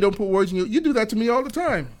just say don't put words in you? You do that to me all the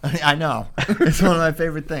time. I know it's one of my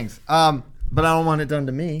favorite things. But I don't want it done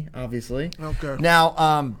to me, obviously. Okay.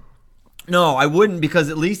 Now, no, I wouldn't because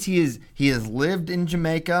at least he has lived in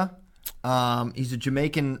Jamaica. He's a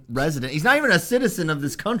Jamaican resident. He's not even a citizen of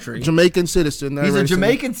this country. Jamaican citizen. He's a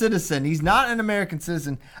Jamaican citizen. He's not an American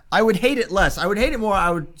citizen. I would hate it less. I would hate it more. I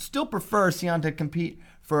would still prefer Sion to compete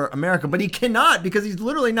for America, but he cannot because he's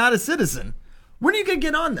literally not a citizen. When are you going to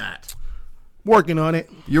get on that? Working on it.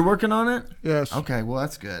 You're working on it? Yes. Okay, well,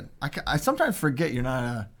 that's good. I sometimes forget you're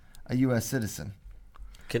not a U.S. citizen.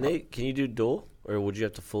 Can you do dual, or would you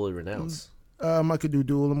have to fully renounce? I could do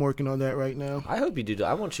dual. I'm working on that right now. I hope you do.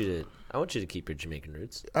 I want you to keep your Jamaican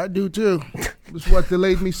roots. I do too. It's what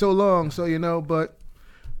delayed me so long. So you know, but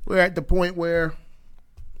we're at the point where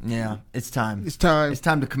Yeah, it's time. it's time. It's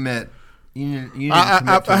time to commit. You need to I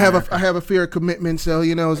commit to America. have a fear of commitment. So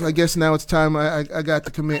you know, I guess now it's time. I got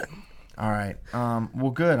to commit. All right.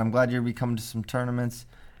 Well, good. I'm glad you're coming to some tournaments.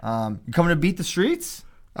 You coming to Beat the Streets?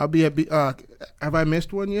 I'll be at. Have I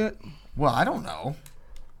missed one yet? Well, I don't know.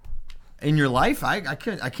 In your life, I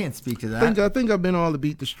can't speak to that. I think I've been all to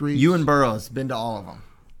Beat the Streets. You and Burroughs been to all of them.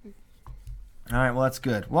 All right. Well, that's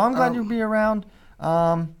good. Well, I'm glad you'll be around.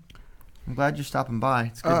 I'm glad you're stopping by.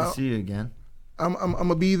 It's good to see you again. I'm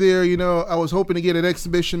gonna be there. You know, I was hoping to get an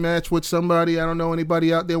exhibition match with somebody. I don't know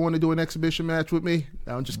anybody out there want to do an exhibition match with me.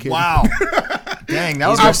 No, I'm just kidding. Wow. Dang, that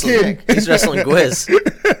was He's sick. wrestling. He's wrestling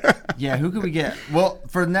Gwiz. Yeah, who could we get? Well,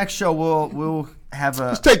 for the next show, we'll have a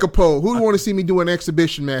Let's take a poll. Who do you want to see me do an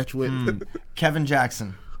exhibition match with? Kevin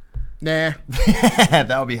Jackson. Nah.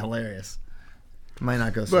 That would be hilarious. Might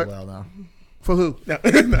not go so But- well though. For who? No.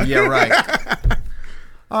 Yeah, right.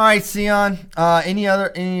 All right, Sion. Any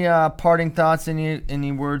parting thoughts?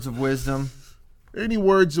 Any words of wisdom? Any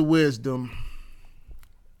words of wisdom?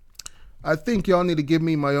 I think y'all need to give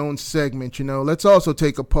me my own segment, you know. Let's also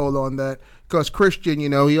take a poll on that. Because Christian, you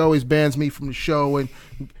know, he always bans me from the show. And,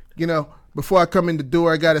 you know, before I come in the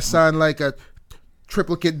door, I got to sign like a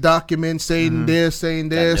triplicate document saying this, saying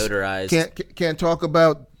this. notarized. Can't talk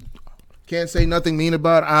about, can't say nothing mean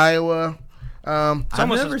about Iowa. It's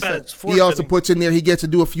almost never as bad as He also forfeiting. puts in there he gets to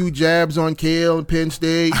do a few jabs on Kale and Penn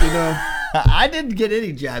State, you know. I didn't get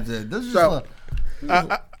any jabs in. This is So,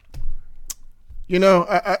 You know,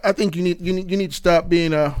 I think you need to stop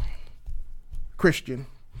being a Christian.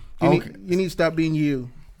 You need to stop being you.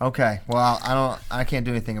 okay. Well, I can't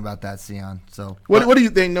do anything about that, Sion. So What do you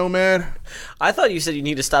think, Nomad? I thought you said you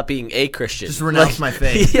need to stop being a Christian. just renounce my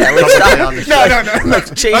faith. Yeah, like, Publicly on the show. No.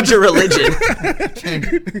 like change your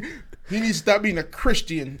religion. He needs to stop being a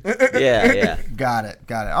Christian. Yeah. Got it.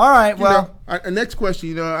 All right. Well, Next question.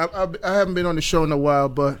 You know, I haven't been on the show in a while,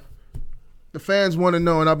 but the fans want to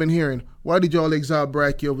know, and I've been hearing, why did y'all exile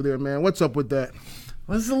Bracky over there, man? What's up with that?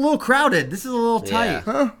 Well, this is a little crowded. This is a little tight. Yeah.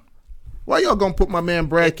 Huh? Why y'all gonna put my man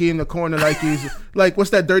Bracky in the corner like he's like what's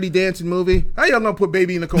that Dirty Dancing movie? How y'all gonna put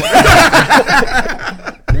Baby in the corner?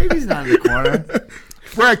 Baby's not in the corner.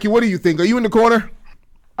 Bracky, what do you think? Are you in the corner?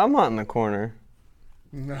 I'm not in the corner.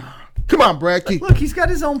 Come on, Bracky. Look, he's got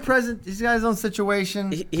his own present. He's got his own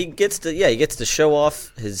situation. He gets to show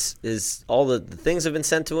off his all the things have been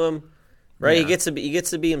sent to him, right? Yeah. He gets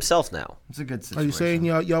to be himself now. It's a good Are situation. you saying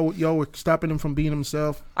y'all were stopping him from being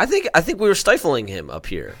himself? I think we were stifling him up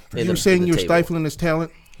here. You were saying you were stifling his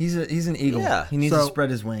talent, He's an eagle. Yeah. He needs to So- spread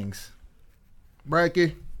his wings.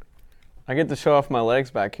 Bracky? I get to show off my legs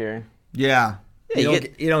back here. Yeah. Yeah,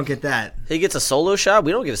 You don't get that. He gets a solo shot.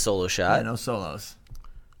 We don't get a solo Yeah, shot. no solos.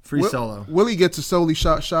 Free solo. Willie gets a solely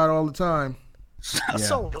shot all the time.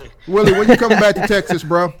 Solely. Willie, when you coming back to Texas,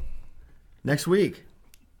 bro? Next week.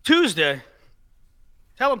 Tuesday.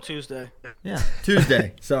 Tell him Tuesday. Yeah.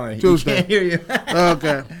 Tuesday. Sorry. Tuesday. Can't hear you.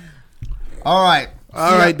 Okay. All right.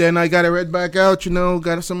 All right, then I got to read back out.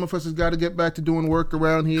 Some of us has got to get back to doing work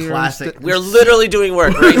around here. Classic. We're literally doing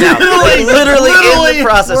work right now. We're literally in the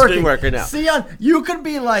process of doing work right now. Sion, you could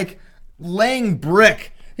be like laying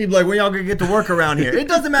brick. He'd be like, when y'all gonna get to work around here? It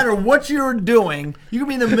doesn't matter what you're doing. You could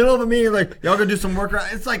be in the middle of a meeting like, y'all gonna do some work around.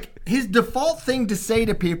 It's like his default thing to say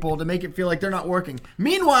to people to make it feel like they're not working.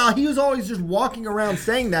 Meanwhile, he was always just walking around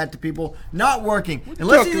saying that to people, not working.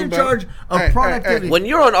 Unless he's talking in about? charge of Hey, productivity. When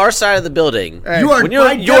you're on our side of the building, You are when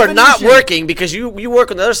by you're not definition- working because you work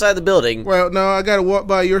on the other side of the building. Well, no, I got to walk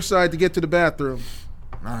by your side to get to the bathroom.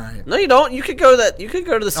 All right. No, you don't. You could go to that. You could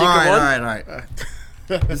go to the secret All right, one. all right.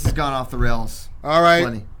 This has gone off the rails. All right.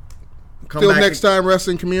 Funny. Come Till back next time,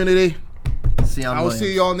 wrestling community. Sion I will Williams.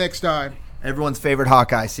 see y'all next time. Everyone's favorite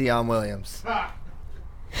Hawkeye, Sion Williams.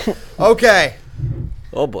 Okay.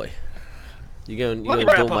 Oh boy, you going Let me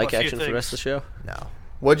dual wrap up mic a few action for the rest of the show? No.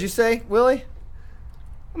 What'd you say, Willie?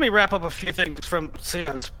 Let me wrap up a few things from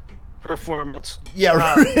Sion's performance. Yeah,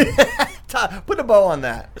 right. Put a bow on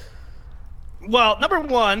that. Well, number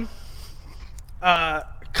one,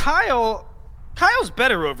 Kyle's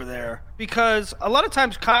better over there because a lot of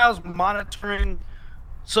times Kyle's monitoring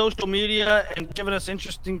social media and giving us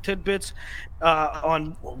interesting tidbits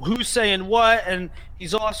on who's saying what, and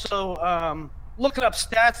he's also looking up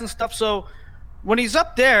stats and stuff. So when he's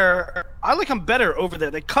up there, I like him better over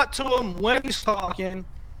there. They cut to him when he's talking,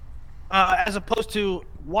 as opposed to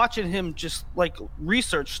watching him just like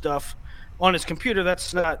research stuff on his computer.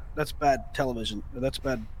 That's bad television. That's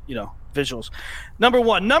bad, visuals. Number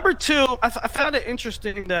one. Number two, I found it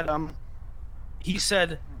interesting that he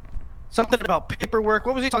said something about paperwork.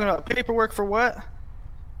 What was he talking about? Paperwork for what?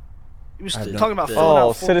 He was talking about filling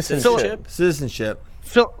out citizenship. Citizenship.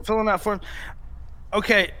 filling out forms.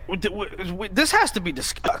 Okay, this has to be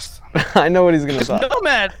discussed. I know what he's gonna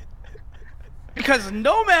say. Because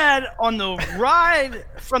Nomad on the ride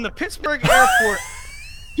from the Pittsburgh airport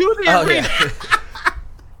to the arena,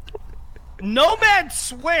 Nomad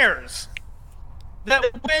swears that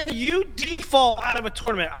when you default out of a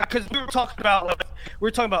tournament, because we were talking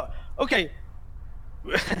about, okay,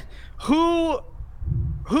 who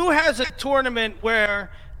has a tournament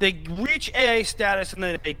where they reach AA status and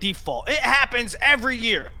then they default? It happens every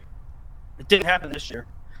year. It didn't happen this year,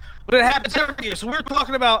 but it happens every year. So we were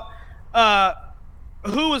talking about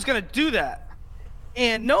who was going to do that,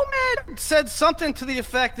 and Nomad said something to the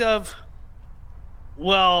effect of,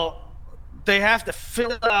 well, they have to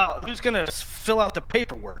fill out, who's going to fill out the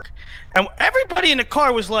paperwork? And everybody in the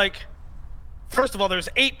car was like, first of all, there's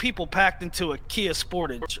 8 people packed into a Kia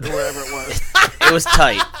Sportage or whatever it was. It was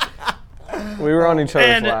tight. We were on each other's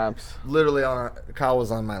And- laps. Literally Kyle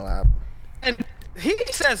was on my lap. And he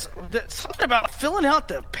says that something about filling out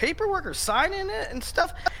the paperwork or signing it and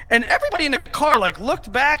stuff. And everybody in the car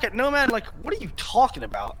looked back at Nomad like, what are you talking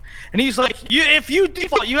about? And he's like, if you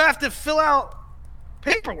default, you have to fill out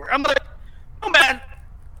paperwork. I'm like, Nomad,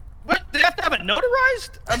 what? They have to have it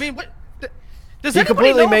notarized? I mean, what? Does He anybody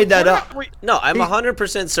completely know made that what- up. No, I'm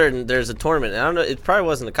 100% certain there's a tournament. And I don't know. It probably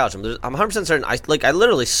wasn't a college. I'm 100% certain. I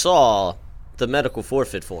literally saw the medical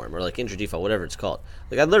forfeit form or injury default, whatever it's called.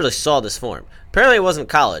 I literally saw this form. Apparently, it wasn't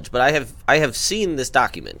college, but I have seen this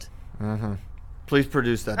document. Please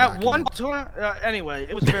produce that. At document. one tournament, anyway,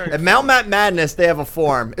 it was very. At Mount Madness, they have a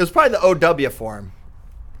form. It was probably the OW form,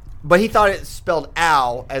 but he thought it spelled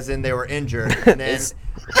 "ow" as in they were injured, and then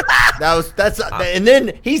and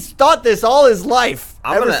then he's thought this all his life.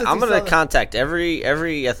 I'm ever since gonna he saw that. contact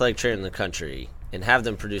every athletic trainer in the country and have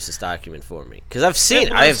them produce this document for me because I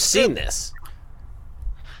have seen this.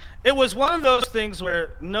 It was one of those things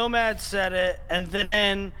where Nomad said it, and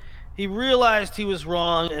then he realized he was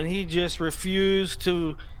wrong, and he just refused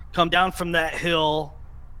to come down from that hill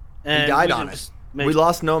And He died we on it. just We made-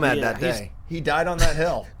 lost Nomad Yeah, that he's- day. He died on that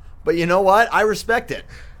hill. But you know what? I respect it.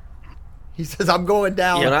 He says, I'm going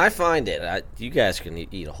down. When I find it, you guys can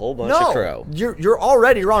eat a whole bunch no, of crow. you're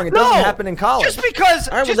already wrong. It doesn't happen in college. Just because.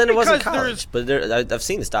 All right, well just then it wasn't because college. But I've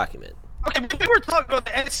seen this document. Okay, we were talking about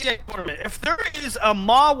the NCAA tournament. If there is a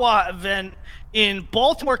MAWA event in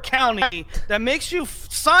Baltimore County that makes you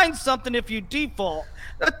sign something if you default,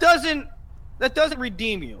 that doesn't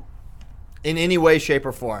redeem you. In any way, shape,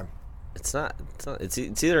 or form. It's not. It's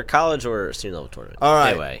either a college or a student level tournament. All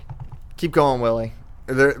right. Anyway, Keep going, Willie.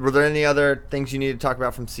 Were there any other things you need to talk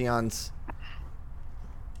about from Sion's?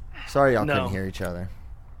 Sorry y'all No. couldn't hear each other.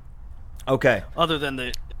 Okay. Other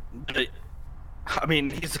than I mean,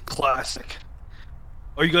 he's a classic.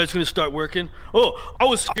 Are you guys going to start working? Oh, I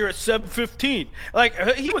was here at 7:15. Like,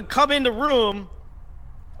 he would come in the room.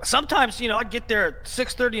 Sometimes, I'd get there at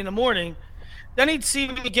 6:30 in the morning. Then he'd see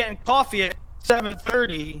me getting coffee at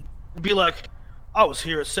 7:30 and be like, I was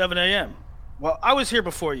here at 7 a.m. Well, I was here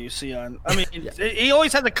before you, Sion. I mean, he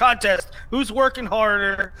always had the contest. Who's working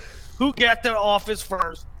harder? Who got to office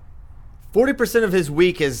first? 40% of his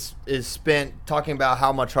week is spent talking about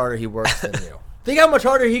how much harder he works than you. Think how much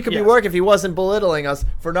harder he could be working if he wasn't belittling us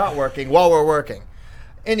for not working while we're working.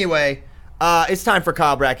 Anyway, it's time for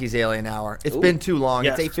Kyle Brackey's Alien Hour. It's been too long.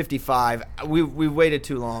 Yes. It's 8:55. We've waited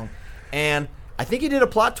too long. And I think he did a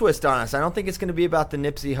plot twist on us. I don't think it's going to be about the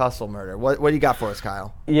Nipsey Hussle murder. What do you got for us,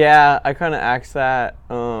 Kyle? Yeah, I kind of axed that.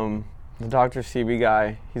 The Dr. CB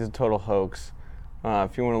guy, he's a total hoax.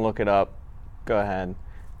 If you want to look it up, go ahead.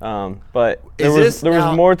 But there was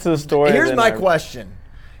more to the story. Here's my question,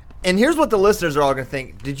 and here's what the listeners are all going to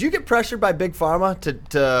think. Did you get pressured by Big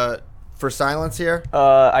Pharma for silence here?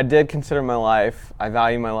 I did consider my life. I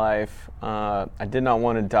value my life. I did not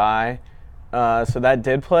want to die. So that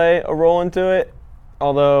did play a role into it.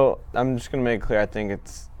 Although, I'm just going to make it clear, I think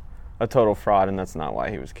it's a total fraud, and that's not why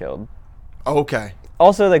he was killed. Okay.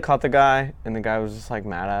 Also, they caught the guy, and the guy was just,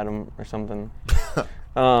 mad at him or something.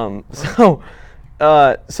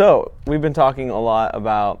 So we've been talking a lot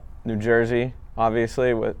about New Jersey,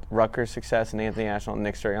 obviously, with Rutgers' success and Anthony Ashall and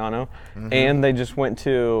Nick Sirianno. Mm-hmm. And they just went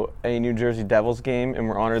to a New Jersey Devils game and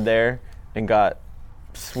were honored there and got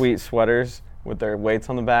sweet sweaters with their weights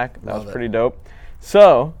on the back. That was pretty dope.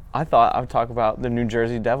 So I thought I would talk about the New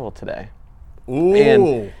Jersey Devil today. Ooh.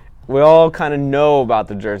 And we all kind of know about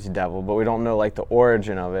the Jersey Devil, but we don't know the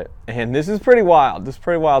origin of it. And this is pretty wild. This is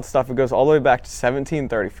pretty wild stuff. It goes all the way back to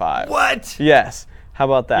 1735. What? Yes. How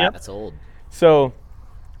about that? Yep. that's old. So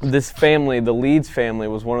this family, the Leeds family,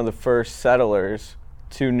 was one of the first settlers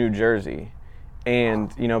to New Jersey.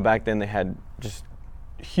 And, back then they had just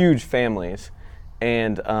huge families.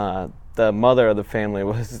 And the mother of the family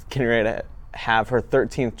was getting ready to have her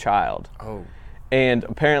 13th child. Oh. And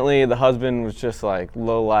apparently the husband was just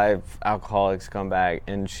low-life alcoholic scumbag,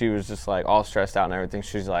 and she was just all stressed out and everything.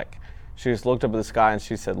 She just looked up at the sky and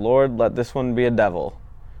she said, Lord, let this one be a devil.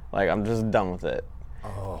 I'm just done with it.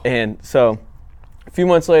 Oh. And so a few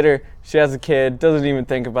months later, she has a kid, doesn't even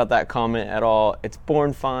think about that comment at all. It's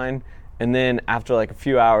born fine. And then after a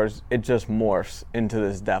few hours, it just morphs into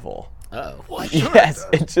this devil. Uh-oh. What? Yes,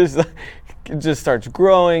 it just starts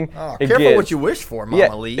growing. Oh, It careful gets- what you wish for,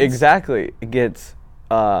 Mama Leeds. exactly. It gets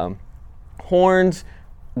horns,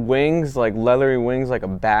 wings, leathery wings like a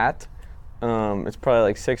bat. It's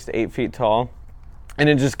probably 6 to 8 feet tall. And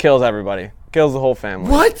it just kills everybody. Kills the whole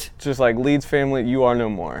family. What? Just Leeds family, you are no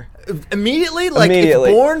more. Immediately? Immediately.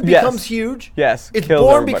 It's born, Yes. becomes huge? Yes, It's kills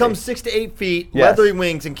born, everybody. becomes 6 to 8 feet, Yes. leathery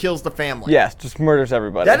wings, and kills the family. Yes, just murders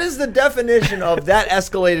everybody. That is the definition of that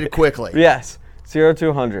escalated quickly. Yes, 0 to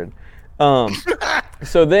 100.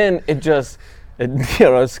 So then it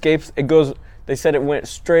escapes. It goes. They said it went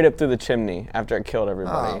straight up through the chimney after it killed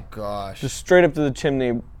everybody. Oh, gosh. Just straight up through the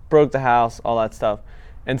chimney, broke the house, all that stuff,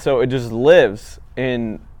 and so it just lives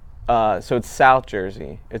in. So it's South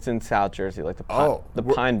Jersey. It's in South Jersey, the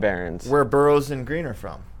Pine Barrens. Where Burroughs and Green are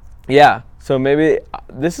from. Yeah. So maybe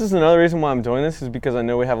this is another reason why I'm doing this is because I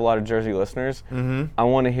know we have a lot of Jersey listeners. Mm-hmm. I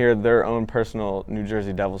want to hear their own personal New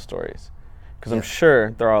Jersey Devil stories because I'm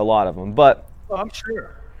sure there are a lot of them. But I'm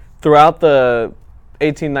sure. throughout the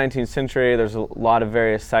 18th, 19th century, there's a lot of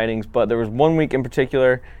various sightings. But there was one week in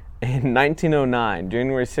particular in 1909,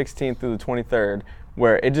 January 16th through the 23rd,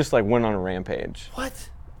 where it just went on a rampage. What?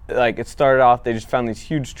 It started off, they just found these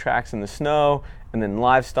huge tracks in the snow, and then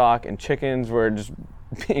livestock and chickens were just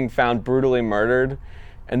being found brutally murdered.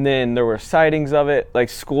 And then there were sightings of it.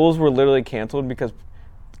 Schools were literally canceled because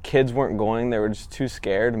kids weren't going. They were just too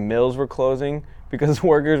scared. Mills were closing because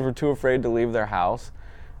workers were too afraid to leave their house.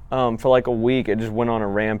 For a week, it just went on a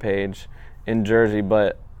rampage in Jersey.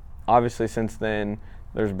 But obviously since then,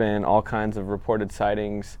 There's been all kinds of reported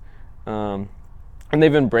sightings, and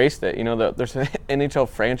they've embraced it. You know, there's an NHL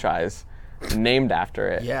franchise named after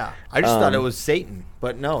it. Yeah, I just thought it was Satan,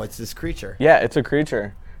 but no, it's this creature. Yeah, it's a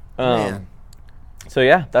creature. Man. So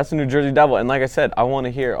yeah, that's the New Jersey Devil. And like I said, I want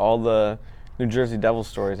to hear all the New Jersey Devil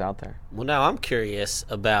stories out there. Well, now I'm curious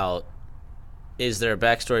about, is there a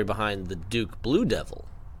backstory behind the Duke Blue Devil?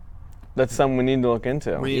 That's something we need to look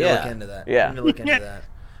into. We need to look into that. Yeah. We need to look into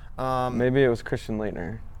that. Maybe it was Christian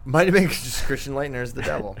Leitner. Might have been just Christian Leitner as the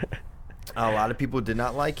devil. A lot of people did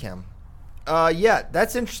not like him. Yeah,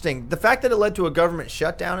 that's interesting. The fact that it led to a government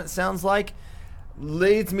shutdown, it sounds like,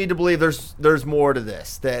 leads me to believe there's more to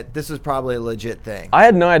this, that this is probably a legit thing. I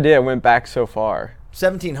had no idea it went back so far.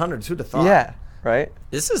 1700s, who'd have thought? Yeah, right?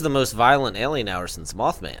 This is the most violent alien hour since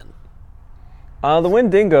Mothman. The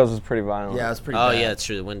Wendigos was pretty violent. Yeah, it's pretty Oh bad. yeah, it's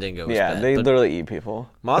true. The Wendigo was Yeah, bad. they but literally eat people.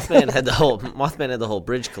 Mothman had the whole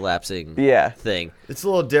bridge collapsing thing. It's a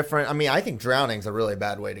little different. I mean, I think drowning's a really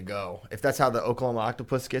bad way to go. If that's how the Oklahoma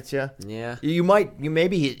octopus gets you. Yeah.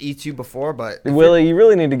 Maybe it eats you before, but Willie, you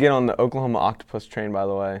really need to get on the Oklahoma octopus train, by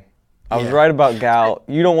the way. I was Yeah. right about gout.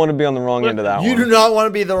 You don't want to be on the wrong end of that you one. do not want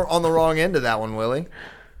to be on the wrong end of that one, Willie.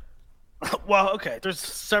 Well, okay. There's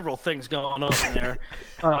several things going on there.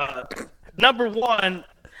 Number one,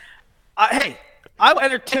 I would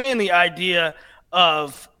entertain the idea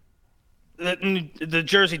of the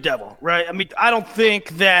Jersey Devil, right? I mean, I don't think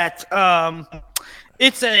that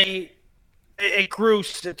it's a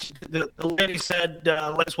Groose. The lady said,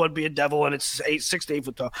 "Let's one be a devil," and it's 6 to 8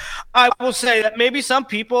 foot tall. I will say that maybe some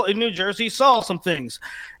people in New Jersey saw some things.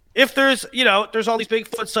 If there's all these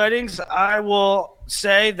Bigfoot sightings, I will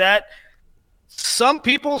say that some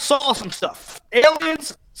people saw some stuff.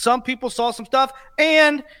 Aliens, some people saw some stuff,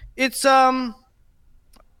 and it's like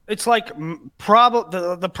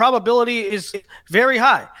the probability is very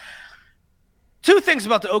high. Two things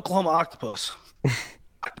about the Oklahoma octopus.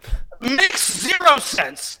 Makes zero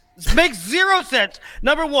sense. It makes zero sense.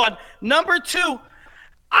 Number one. Number two,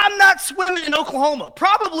 I'm not swimming in Oklahoma,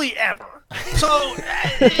 probably ever. So,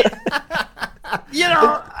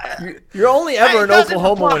 You're only ever It in doesn't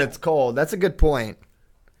Oklahoma apply. when it's cold. That's a good point.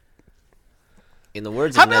 In the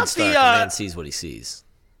words How of Ned about Stark, the, a man sees what he sees.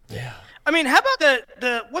 I mean, how about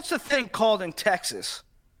the what's the thing called in Texas?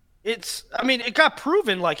 It got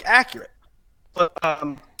proven like accurate. But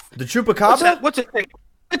The chupacabra? what's it thing?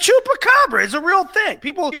 The chupacabra is a real thing.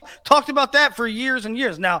 People talked about that for years and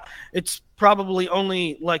years. Now, it's probably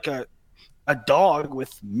only like a dog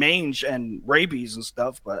with mange and rabies and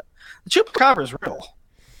stuff, but the chupacabra is real.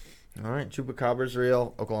 All right, chupacabra's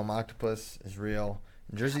real. Oklahoma octopus is real.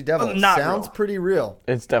 Jersey Devil Not sounds real. pretty real.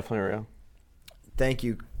 It's definitely real. Thank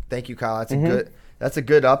you, Kyle. That's a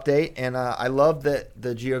good update, and I love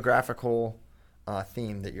the geographical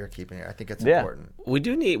theme that you're keeping here. I think it's important.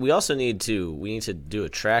 We also need to do a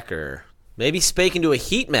tracker. Maybe spake into a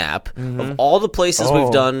heat map of all the places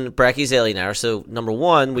we've done Bracky's Alien Hour. So number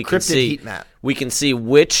one, we can Cryptid see heat map. we can see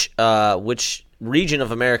which region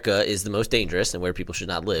of America is the most dangerous and where people should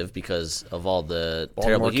not live because of all the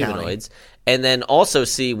terrible Baltimore County. humanoids, and then also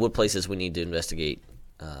see what places we need to investigate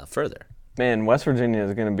further. Man, West Virginia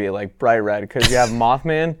is going to be like bright red because you have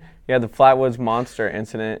Mothman, you have the Flatwoods Monster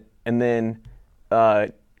incident, and then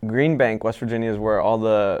Green Bank, West Virginia is where all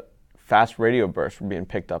the fast radio bursts were being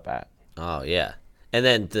picked up at. Oh yeah, and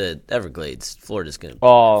then the Everglades, Florida's gonna.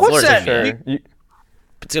 Oh, What's for that? sure.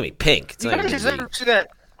 It's gonna be pink. It's You not gonna guys be ever see that?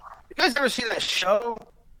 You guys ever see that show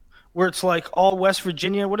where it's like all West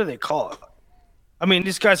Virginia? What do they call it? I mean,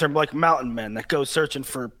 these guys are like mountain men that go searching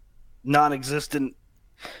for non-existent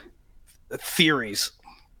theories.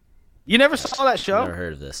 You never saw that show? Never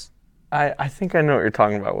heard of this. I think I know what you're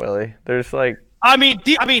talking about, Willie. There's like, I mean,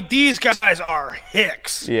 these guys are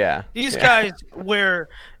hicks. yeah. These yeah. guys wear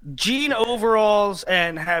jean overalls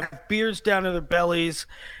and have beards down to their bellies,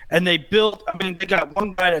 and they built. I mean, they got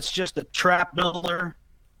one guy that's just a trap builder,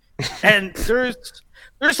 and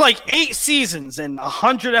there's like 8 seasons and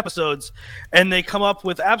 100 episodes, and they come up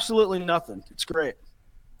with absolutely nothing. It's great.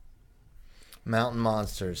 Mountain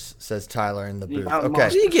monsters, says Tyler in the booth. Mountain Okay,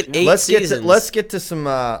 monsters. You get 8 let's seasons. get to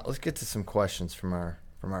some questions from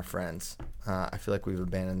our friends. I feel like we've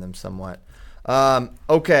abandoned them somewhat.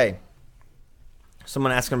 Okay.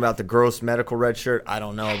 Someone asking about the gross medical red shirt. I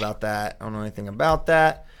don't know about that. I don't know anything about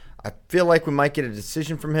that. I feel like we might get a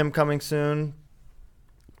decision from him coming soon.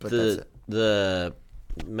 But that's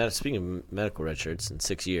it. Speaking of medical red shirts in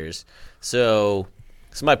 6 years, so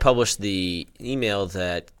somebody published the email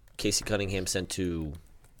that Casey Cunningham sent to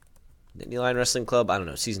Nittany Lion Wrestling Club, I don't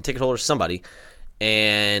know, season ticket holder, somebody,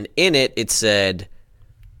 and in it said,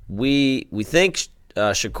 we think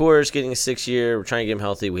Shakur's getting a 6-year. We're trying to get him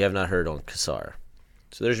healthy. We have not heard on Kassar.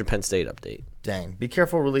 So there's your Penn State update. Dang. Be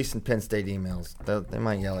careful releasing Penn State emails. They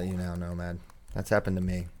might yell at you now, Nomad. That's happened to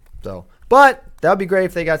me. So, but that would be great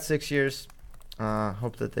if they got 6 years.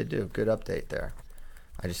 Hope that they do. Good update there.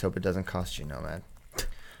 I just hope it doesn't cost you, Nomad.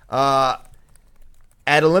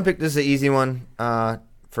 At Olympic, this is an easy one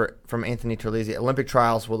from Anthony Terlizzi. Olympic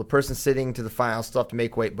trials, will the person sitting to the final still have to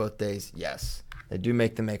make weight both days? Yes. They do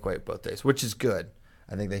make them make weight both days, which is good.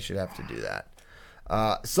 I think they should have to do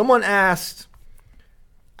that. Someone asked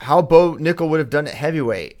how Bo Nickel would have done at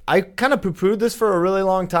heavyweight. I kind of poo-pooed this for a really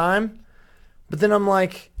long time, but then I'm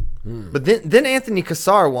like, but then Anthony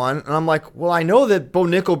Kassar won, and I'm like, well, I know that Bo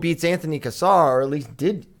Nickel beats Anthony Kassar, or at least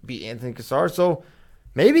did beat Anthony Kassar, so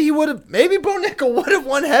maybe Bo Nickel would have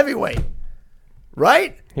won heavyweight,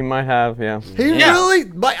 right? He might have, yeah.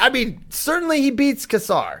 Really, I mean, certainly he beats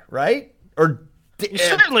Kassar, right? Or You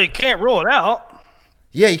certainly can't rule it out.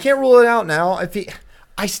 yeah, you can't rule it out now.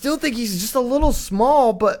 I still think he's just a little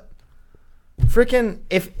small, but freaking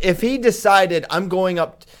if he decided I'm going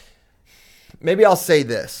up, maybe I'll say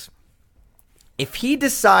this. If he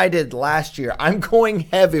decided last year I'm going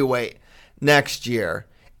heavyweight next year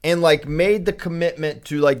and like made the commitment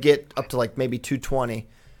to like get up to like maybe 220,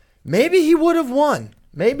 maybe he would have won.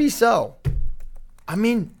 Maybe so. I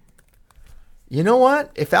mean, you know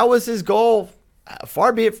what? If that was his goal,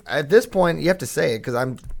 far be it. At this point, you have to say it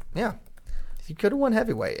because he could have won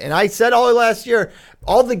heavyweight. And I said all last year,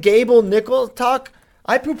 all the Gable Nickel talk,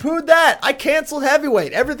 I poo-pooed that. I canceled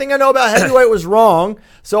heavyweight. Everything I know about heavyweight was wrong.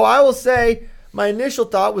 So I will say my initial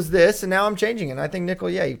thought was this, and now I'm changing it. And I think Nickel,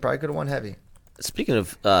 he probably could have won heavy. Speaking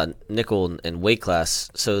of Nickel and weight class,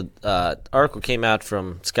 so article came out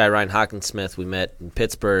from Sky Ryan Hockensmith. We met in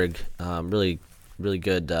Pittsburgh. Really, really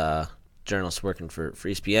good journalist working for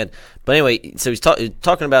ESPN. But anyway, so he's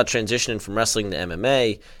talking about transitioning from wrestling to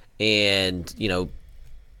MMA, and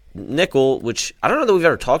Nickel, which I don't know that we've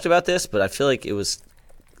ever talked about this, but I feel like it was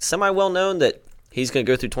semi-well known that he's going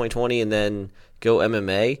to go through 2020 and then go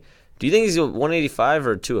MMA. Do you think he's 185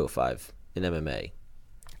 or 205 in MMA?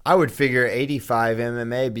 I would figure 85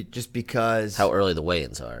 MMA just because How early the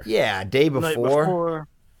weigh-ins are. Yeah, day Night before. before.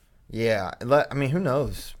 Yeah, I mean, who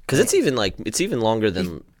knows? Because it's even longer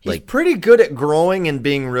than He's pretty good at growing and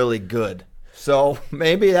being really good. So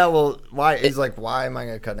maybe that will why am I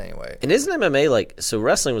going to cut anyway? And isn't MMA so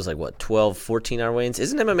wrestling was 12, 14-hour weigh-ins?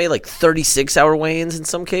 Isn't MMA 36-hour weigh-ins in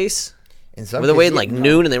some case? In some Where they weigh in cases,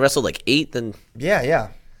 noon and they wrestle 8, then Yeah.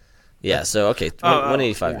 yeah. So okay,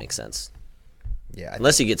 185 makes sense. Yeah.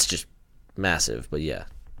 Unless he gets just massive, but yeah.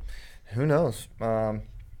 Who knows? All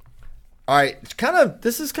right,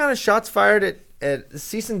 this is kind of shots fired at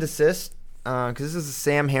cease and desist because this is a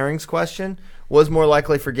Sam Herring's question. Was more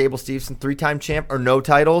likely for Gable Steveson, 3-time champ or no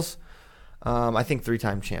titles? I think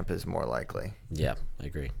 3-time champ is more likely. Yeah, I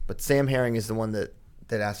agree. But Sam Herring is the one that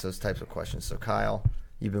asks those types of questions. So Kyle,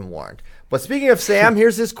 you've been warned. But speaking of Sam,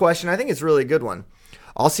 here's his question. I think it's really a good one.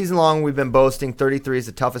 All season long, we've been boasting 33 is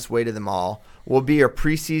the toughest weight of them all. Will be our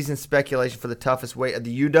preseason speculation for the toughest weight of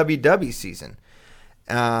the UWW season.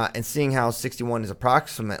 And seeing how 61 is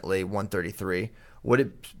approximately 133, would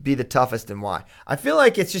it be the toughest and why? I feel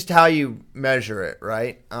like it's just how you measure it,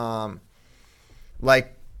 right?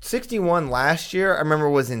 61 last year, I remember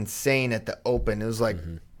was insane at the Open. It was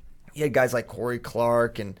you had guys like Corey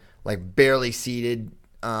Clark and barely seeded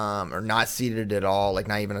or not seeded at all,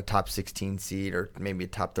 not even a top 16 seed or maybe a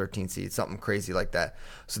top 13 seed, something crazy like that.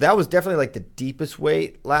 So that was definitely the deepest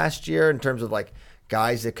weight last year in terms of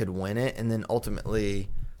guys that could win it. And then ultimately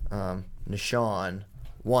Nishan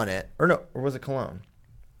won it. Or was it Cologne?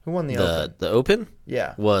 Who won the Open? The Open?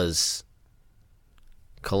 Yeah. Was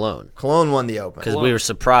Cologne. Cologne won the Open. Because we were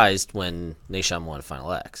surprised when Nashon won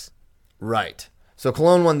Final X. Right. So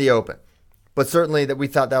Cologne won the Open. But certainly that we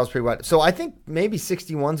thought that was pretty wide. So I think maybe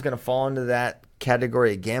 61 is going to fall into that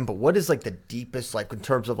category again. But what is the deepest, in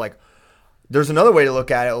terms of there's another way to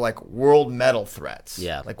look at it, world medal threats.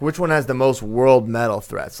 Yeah. Which one has the most world medal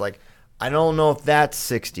threats? I don't know if that's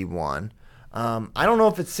 61. I don't know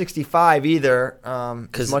if it's 65 either.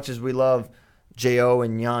 As much as we love J.O.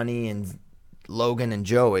 and Yanni and Logan and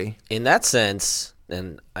Joey. In that sense,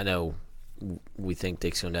 and I know we think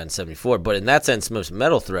Dake's going down to 74, but in that sense, most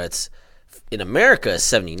medal threats in America is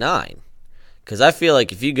 79. Because I feel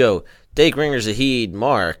like if you go Dake, Ringer, Zahid,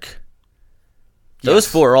 Mark, those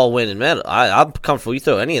four are all winning medal. I'm comfortable. You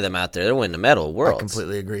throw any of them out there, they're winning the medal. Worlds. I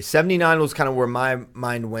completely agree. 79 was kind of where my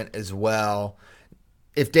mind went as well.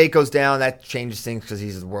 If Dake goes down, that changes things because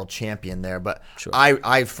he's the world champion there. But Sure.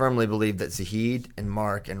 I firmly believe that Zahid and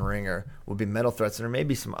Mark and Ringer will be medal threats. And there may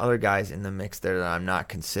be some other guys in the mix there that I'm not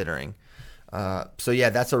considering. So yeah,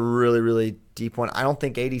 that's a really, really deep one. I don't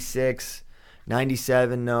think 86,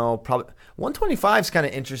 97, no. Probably 125 is kind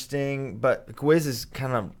of interesting, but Gwiz has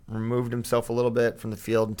kind of removed himself a little bit from the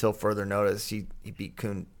field until further notice. He beat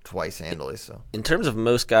Kuhn twice handily. So In terms of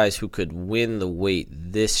most guys who could win the weight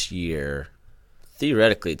this year,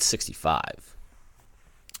 theoretically it's 65.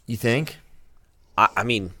 you think? I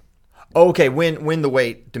mean, Okay, win the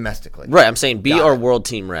weight domestically. right, I'm saying be Got our it. world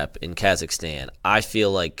team rep in Kazakhstan. I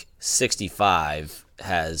feel like 65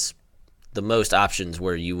 has the most options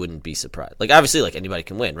where you wouldn't be surprised. Like, obviously, like, anybody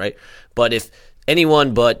can win, right? But if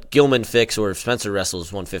anyone but Gilman, Fix, or if Spencer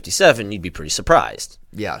wrestles 157, you'd be pretty surprised.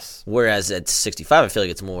 Yes. Whereas at 65, I feel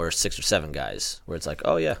like it's more 6 or 7 guys where it's like,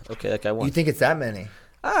 oh, yeah, okay, that guy won. You think it's that many?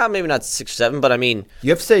 Maybe not 6 or 7, but I mean, You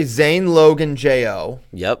have to say Zane, Logan, J.O.,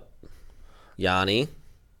 yep. Yanni,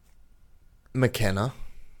 McKenna.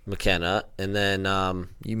 and then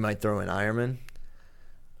You might throw in Ironman.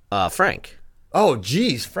 Frank. Oh,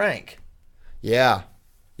 geez, Frank. Yeah.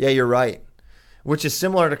 Yeah, you're right. Which is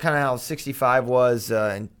similar to kind of how 65 was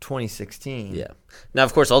in 2016. Yeah. Now,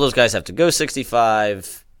 of course, all those guys have to go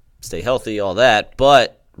 65, stay healthy, all that.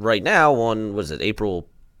 But right now, on, what is it, April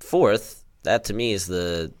 4th, that to me is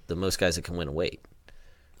the most guys that can win a weight.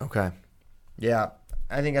 Okay. Yeah.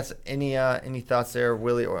 I think that's any thoughts there,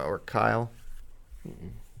 Willie or Kyle?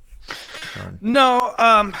 No,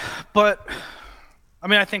 but I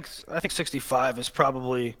mean, I think 65 is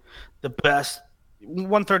probably the best.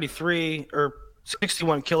 133 or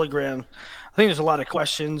 61 kilogram. I think there's a lot of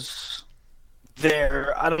questions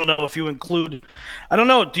there. I don't know if you include. I don't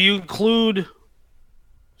know. Do you include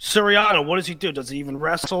Suriano? What does he do? Does he even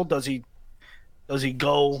wrestle? Does he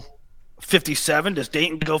go 57? Does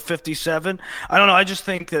Dayton go 57? I don't know. I just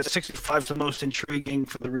think that 65 is the most intriguing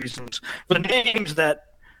for the reasons, for the names that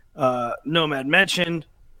Nomad mentioned.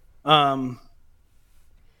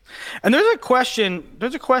 And there's a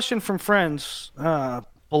question from friends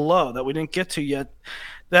below that we didn't get to yet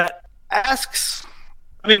that asks,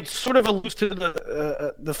 I mean, sort of alludes to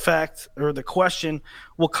the fact or the question,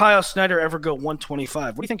 will Kyle Snyder ever go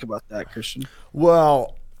 125? What do you think about that, Christian?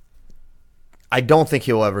 Well, I don't think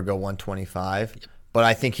he'll ever go 125, but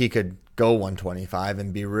I think he could go 125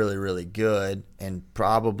 and be really, really good and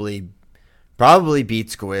probably beat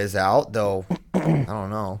Squiz out, though I don't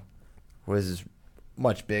know. Squiz is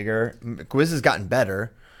much bigger. Squiz has gotten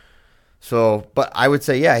better. So, but I would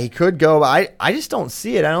say, yeah, he could go. But I just don't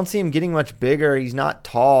see it. I don't see him getting much bigger. He's not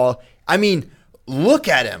tall. I mean, look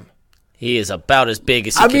at him. He is about as big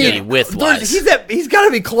as he can be width-wise. He's got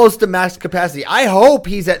to be close to max capacity. I hope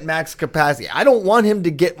he's at max capacity. I don't want him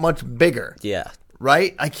to get much bigger. Yeah.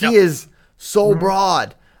 Right? Like, he is so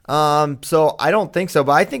broad. So I don't think so,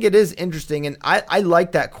 but I think it is interesting, and I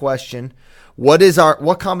like that question.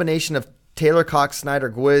 What combination of Taylor, Cox,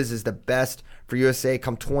 Snyder, Gwiz is the best for USA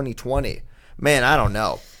come 2020? Man, I don't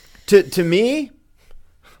know. To me,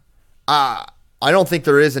 I don't think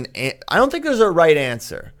there is I don't think there's a right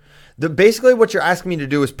answer. Basically, what you're asking me to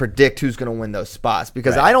do is predict who's going to win those spots,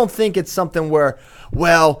 because I don't think it's something where,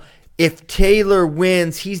 well, if Taylor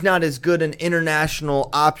wins, he's not as good an international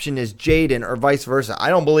option as Jaden, or vice versa. I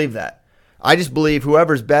don't believe that. I just believe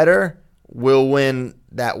whoever's better will win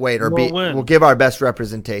that weight, or will give our best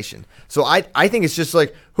representation. So I think it's just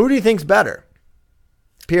like, who do you think's better?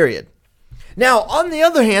 Period. Now, on the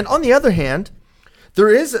other hand, there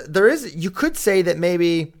is you could say that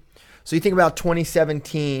maybe, so you think about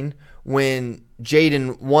 2017 when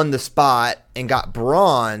Jaden won the spot and got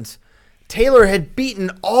bronze, Taylor had beaten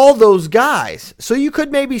all those guys. So you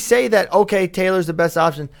could maybe say that, okay, Taylor's the best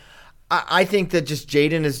option. I think that just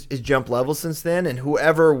Jaden is jumped levels since then, and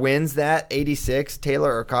whoever wins that 86,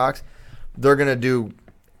 Taylor or Cox, they're going to do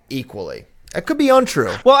equally. That could be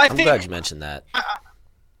untrue. Well, I'm glad you mentioned that.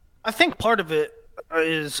 I think part of it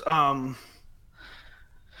is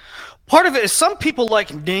some people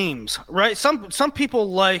like names, right? Some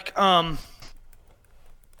people like all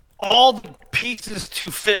the pieces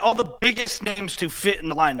to fit, all the biggest names to fit in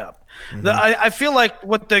the lineup. Mm-hmm. I feel like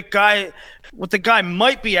what the guy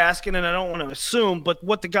might be asking, and I don't want to assume, but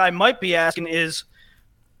what the guy might be asking is,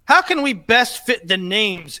 how can we best fit the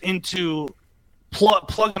names into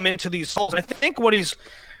plug them into these holes? I think what he's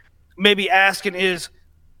maybe asking is,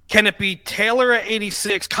 can it be Taylor at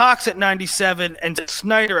 86, Cox at 97, and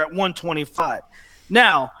Snyder at 125?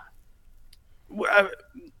 Now,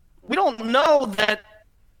 we don't know that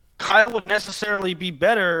Kyle would necessarily be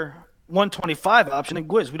better 125 option than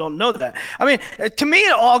Gwiz. We don't know that. I mean, to me,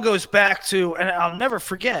 it all goes back to, and I'll never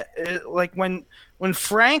forget, like when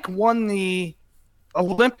Frank won the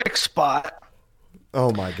Olympic spot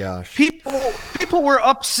Oh my gosh. People were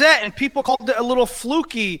upset and people called it a little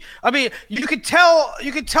fluky. I mean, you could tell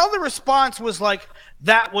the response was like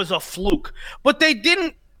that was a fluke, but they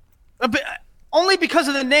didn't. Only because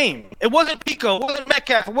of the name. It wasn't Pico. It wasn't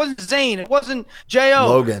Metcalf. It wasn't Zane. It wasn't J.O.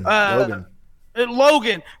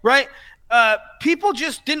 Logan, right? People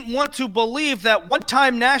just didn't want to believe that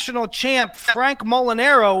one-time national champ Frank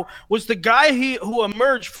Molinaro was the guy who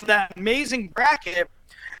emerged from that amazing bracket.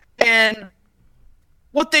 And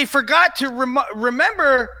what they forgot to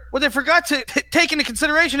remember, what they forgot to take into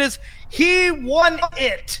consideration is he won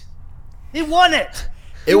it. He won it.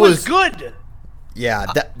 It was good. Yeah,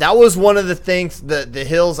 that was one of the things. The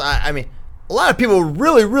Hills. I mean, a lot of people were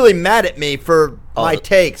really, really mad at me for my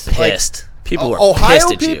takes. Pissed. People were Ohio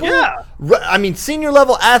pissed at people, you. Yeah. I mean, senior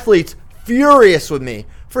level athletes furious with me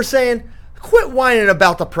for saying, "Quit whining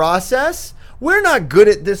about the process. We're not good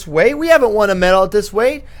at this weight. We haven't won a medal at this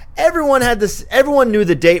weight. Everyone had this. Everyone knew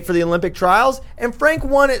the date for the Olympic trials, and Frank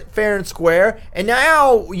won it fair and square. And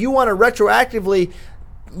now you want to retroactively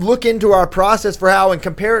look into our process for how and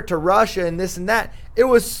compare it to Russia and this and that." It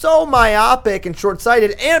was so myopic and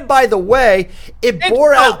short-sighted. And by the way, it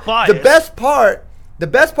bore out the best part. The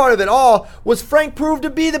best part of it all was Frank proved to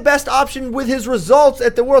be the best option with his results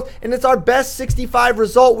at the World, and it's our best 65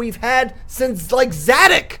 result we've had since like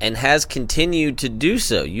Zadick, and has continued to do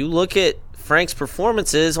so. You look at Frank's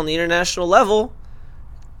performances on the international level,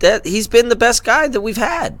 that he's been the best guy that we've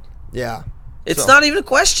had. Yeah, it's not even a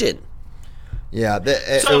question. Yeah,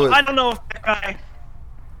 I don't know if that guy.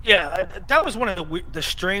 Yeah, that was one of the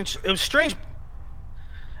strange. It was strange.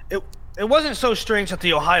 It wasn't so strange that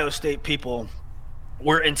the Ohio State people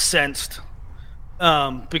were incensed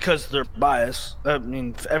because they're biased. I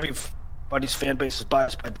mean, everybody's fan base is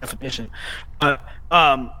biased by definition. But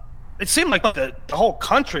it seemed like the whole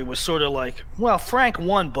country was sort of like, well, Frank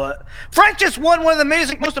won, but Frank just won one of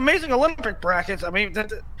the most amazing Olympic brackets. I mean,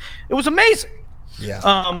 it was amazing.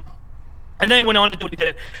 Yeah. And then he went on to do what he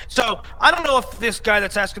did. So I don't know if this guy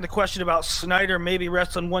that's asking the question about Snyder maybe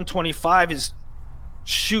wrestling 125 is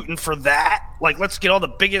shooting for that. Like, let's get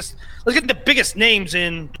the biggest names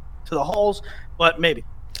in to the halls, but maybe.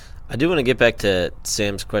 I do want to get back to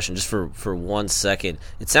Sam's question just for 1 second.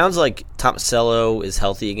 It sounds like Tomasello is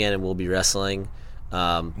healthy again and will be wrestling.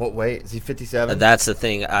 What weight? Is he 57? That's the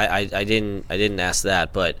thing. I didn't ask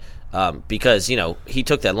that, but because he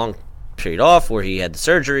took that long period off where he had the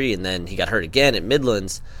surgery and then he got hurt again at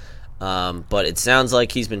Midlands. But it sounds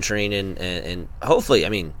like he's been training and hopefully, I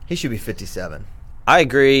mean, he should be 57. I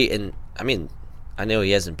agree, and I mean, I know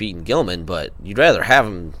he hasn't beaten Gilman, but you'd rather have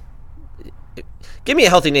him. Give me a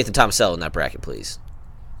healthy Nathan Tomasello in that bracket, please.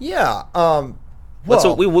 Yeah.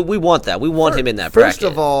 We want that. We want him in that bracket.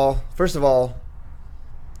 First of all,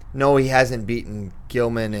 no, he hasn't beaten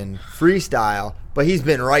Gilman in freestyle, but he's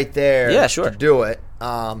been right there. Yeah, sure. To do it.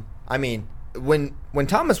 I mean, when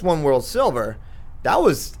Thomas won world silver, that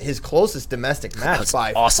was his closest domestic match. That was by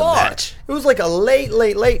an awesome far. match. It was like a late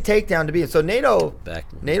takedown to beat. So NATO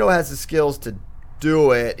has the skills to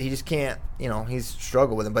do it. He just can't. He's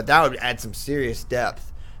struggled with him. But that would add some serious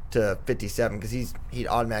depth to 57 because he'd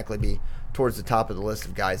automatically be towards the top of the list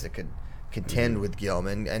of guys that could contend with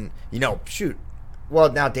Gilman. And shoot.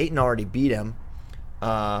 Well, now Dayton already beat him.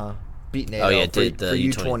 Beat NATO for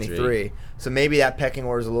U23. So maybe that pecking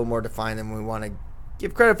order is a little more defined than we want to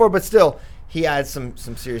give credit for. But still, he adds some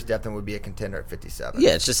serious depth and would be a contender at 57.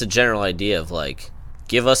 Yeah, it's just a general idea of like,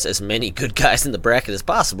 give us as many good guys in the bracket as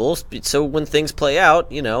possible, so when things play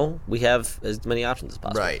out, we have as many options as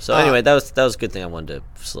possible. Right. So anyway, that was a good thing I wanted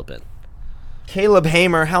to slip in. Caleb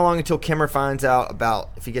Hamer, how long until Kimmer finds out about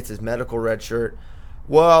if he gets his medical red shirt?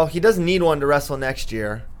 Well, he doesn't need one to wrestle next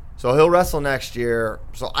year. So he'll wrestle next year.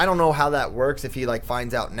 So I don't know how that works if he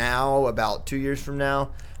finds out now about 2 years from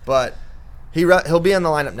now, but he'll be in the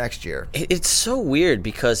lineup next year. It's so weird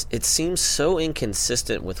because it seems so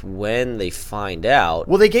inconsistent with when they find out.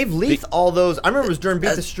 Well, they gave Leith all those. I remember it was during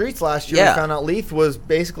Beat the Streets last year. We found out Leith was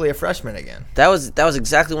basically a freshman again. That was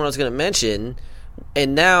exactly what I was going to mention.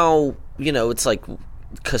 And now, it's like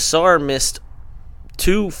Kassar missed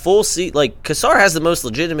 2 full seasons. Like, Kassar has the most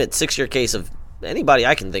legitimate 6-year case of anybody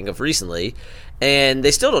I can think of recently, and they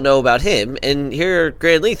still don't know about him. And here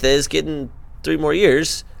Grant Leith is getting 3 more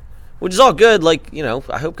years, which is all good. Like,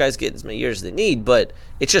 I hope guys get as many years as they need, but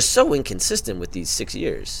it's just so inconsistent with these 6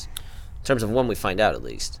 years in terms of when we find out, at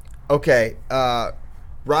least. Okay.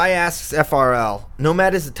 Rye asks FRL,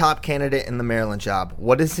 Nomad is the top candidate in the Maryland job.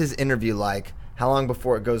 What is his interview like? How long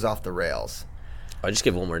before it goes off the rails? I just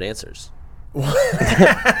give one-word answers.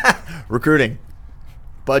 Recruiting.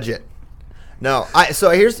 Budget. No,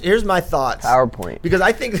 so here's my thoughts. PowerPoint. Because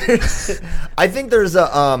I think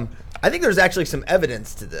there's actually some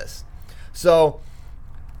evidence to this. So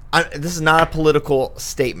this is not a political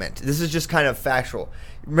statement. This is just kind of factual.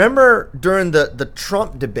 Remember during the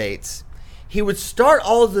Trump debates, he would start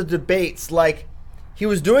all of the debates like he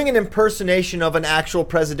was doing an impersonation of an actual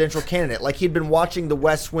presidential candidate, like he'd been watching The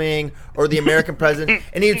West Wing or The American President,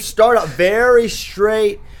 and he'd start out very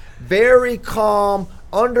straight, very calm,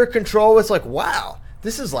 under control. It's like, wow,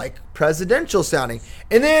 this is like presidential sounding.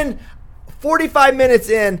 And then 45 minutes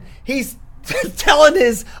in, he's telling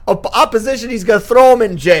his opposition he's going to throw him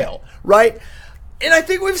in jail, right? And I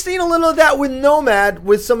think we've seen a little of that with Nomad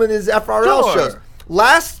with some of his FRL shows.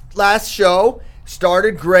 Last show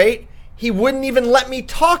started great. He wouldn't even let me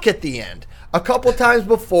talk at the end. A couple times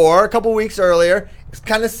before, a couple weeks earlier, it's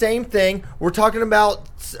kind of same thing. We're talking about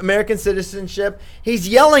American citizenship. He's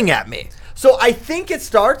yelling at me. So I think it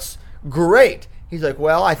starts great. He's like,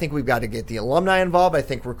 well, I think we've got to get the alumni involved. I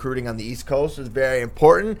think recruiting on the East Coast is very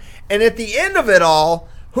important. And at the end of it all,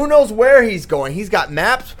 who knows where he's going? He's got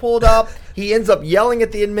maps pulled up. He ends up yelling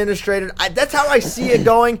at the administrator. That's how I see it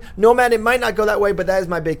going. Nomad, it might not go that way, but that is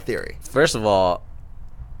my big theory. First of all,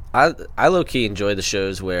 I low-key enjoy the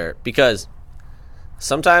shows because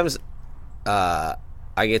sometimes I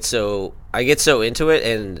get so into it,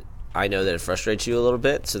 and I know that it frustrates you a little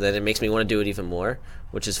bit, so then it makes me want to do it even more,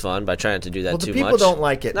 which is fun by trying not to do that too much. Well, the people don't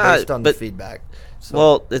like it based on the feedback. So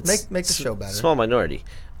well, it's make the show better. Small minority.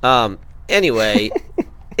 Anyway,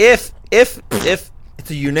 if it's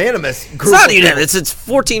a unanimous group. It's not unanimous. It's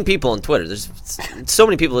 14 people on Twitter. There's so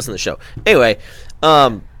many people listening to the show. Anyway,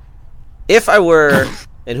 if I were,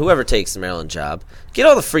 and whoever takes the Maryland job, get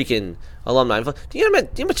all the freaking alumni involved. Do you know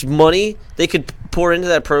how much money they could pour into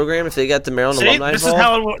that program if they got the Maryland alumni involved? This is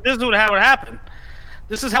how it would happen.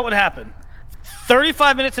 This is how it would happen.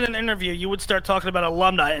 35 minutes in an interview, you would start talking about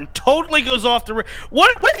alumni and totally goes off the...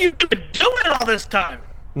 What have you been doing all this time?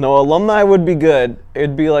 No, alumni would be good.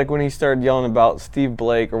 It'd be like when he started yelling about Steve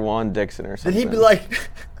Blake or Juan Dixon or something. And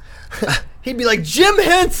he'd be like, Jim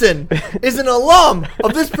Henson is an alum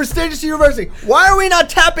of this prestigious university. Why are we not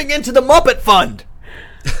tapping into the Muppet Fund?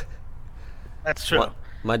 That's true.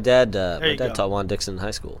 My dad taught Juan Dixon in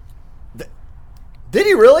high school. Did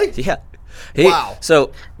he really? Yeah. Wow.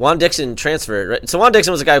 So Juan Dixon transferred. Right? So Juan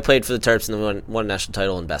Dixon was the guy who played for the Terps and won a national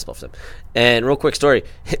title in basketball for them. And real quick story: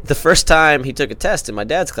 the first time he took a test in my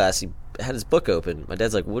dad's class, he had his book open. My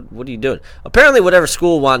dad's like, "What are you doing?" Apparently, whatever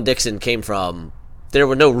school Juan Dixon came from, there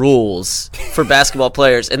were no rules for basketball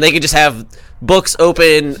players, and they could just have books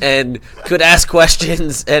open and could ask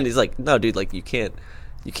questions. And he's like, "No, dude, like you can't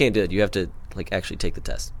do it. You have to like actually take the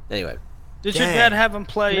test." Anyway. Did your dad have him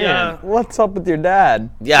play? Man, what's up with your dad?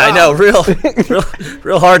 Yeah, wow. I know,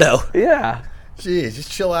 real hardo. Yeah. Jeez,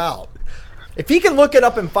 just chill out. If he can look it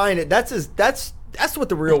up and find it, that's what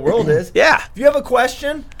the real world is. Yeah. If you have a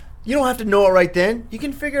question, you don't have to know it right then. You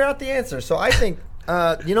can figure out the answer. So I think,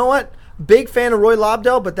 you know what? Big fan of Roy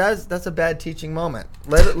Lobdell, but that's a bad teaching moment.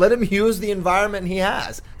 Let him use the environment he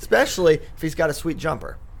has, especially if he's got a sweet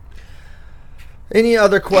jumper. Any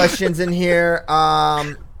other questions in here?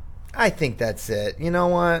 I think that's it. You know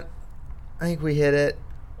what? I think we hit it.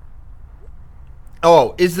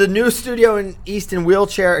 Oh, is the new studio in Easton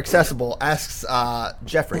wheelchair accessible? Asks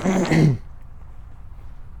Jeffrey.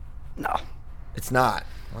 No. It's not.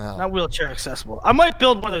 Wow. Not wheelchair accessible. I might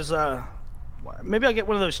build one of those, maybe I'll get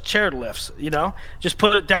one of those chair lifts, Just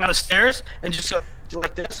put it down the stairs and just go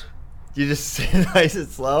like this. You just sit nice and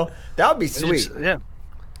slow? That would be sweet. Yeah.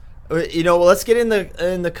 Well, let's get in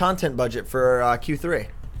the content budget for Q3.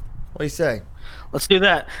 What do you say? Let's do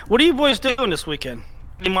that. What are you boys doing this weekend?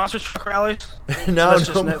 Any monster truck rallies? No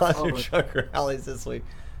monster truck rallies this week.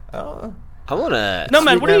 I want to. No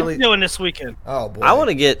man, what are you doing this weekend? Oh boy, I want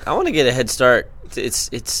to get a head start.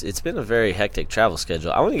 It's been a very hectic travel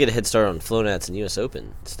schedule. I want to get a head start on Flonats and U.S.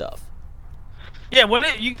 Open stuff. Yeah,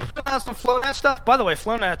 you put out some Flonats stuff. By the way,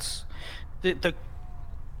 Flonats,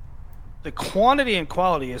 the quantity and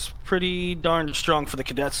quality is pretty darn strong for the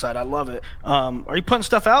cadet side. I love it. Are you putting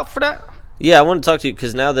stuff out for that? Yeah, I want to talk to you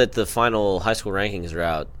because now that the final high school rankings are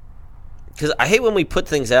out, because I hate when we put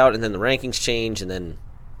things out and then the rankings change and then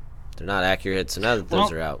they're not accurate. So now that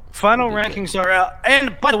those are out. Final rankings are out.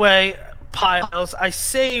 And by the way, Piles, I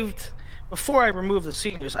saved, before I removed the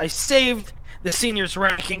seniors, I saved the seniors'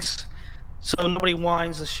 rankings so nobody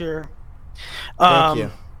whines this year. Thank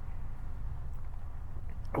you.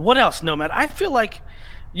 What else, Nomad? I feel like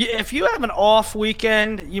if you have an off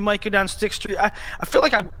weekend, you might go down Stick Street. I feel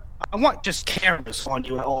like I want just cameras on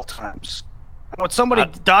you at all times. I want somebody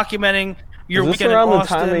documenting your weekend in Austin. Was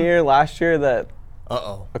this around the time of year last year that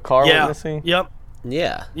Uh-oh. A car Yeah. witnessing? Yep.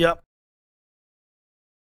 Yeah. Yep.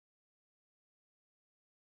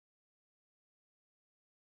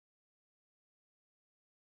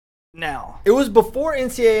 Now. It was before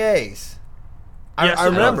NCAAs. I Yes, it I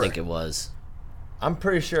don't remember. think it was. I'm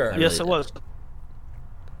pretty sure. Yes, really it was.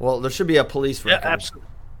 Well, there should be a police Yeah, record. absolutely.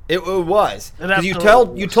 It was. It 'Cause you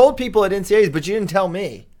absolutely was. told people at NCAAs, but you didn't tell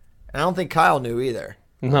me. And I don't think Kyle knew either.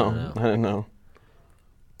 No, I don't know.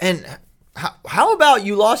 And how about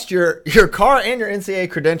you lost your car and your NCAA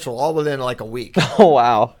credential all within like a week? Oh,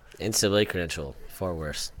 wow. NCAA credential, far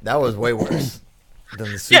worse. That was way worse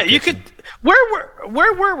than the soup Yeah, you kitchen. could.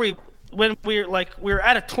 Where were we when we were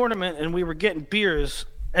at a tournament and we were getting beers,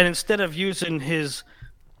 and instead of using his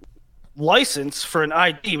license for an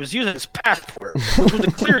ID, he was using his passport, which was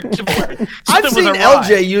a clear giveaway. I've Something seen was awry.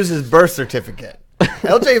 LJ use his birth certificate.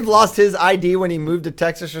 LJ lost his ID when he moved to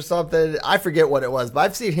Texas or something. I forget what it was, but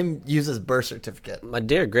I've seen him use his birth certificate. My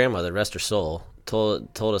dear grandmother, rest her soul, told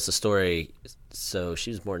us a story. So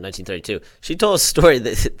she was born in 1932. She told us a story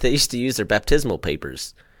that they used to use their baptismal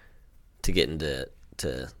papers to get into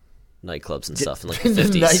nightclubs and stuff in like the Into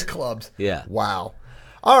 50s. nightclubs. Yeah. Wow.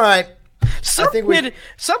 All right. Some think we- kid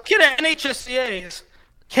at NHSCA's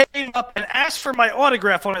came up and asked for my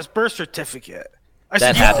autograph on his birth certificate. I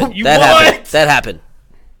That said, happened. You That what? happened. That happened.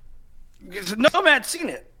 He said, no man had seen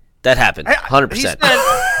it. That happened. He 100%. said, Can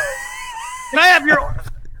I have your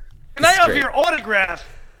great. your autograph?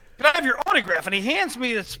 Can I have your autograph? And he hands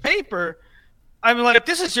me this paper. I'm like,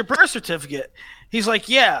 this is your birth certificate. He's like,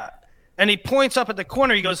 yeah. And he points up at the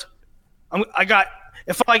corner. He goes, I got.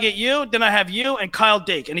 If I get you, then I have you and Kyle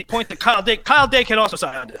Dake. And he points to Kyle Dake. Kyle Dake had also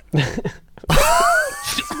signed it.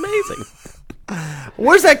 It's amazing.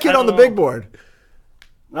 Where's that kid on the don't know. big board?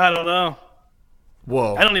 I don't know.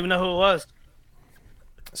 Whoa. I don't even know who it was.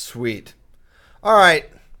 Sweet. All right.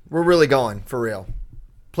 We're really going, for real.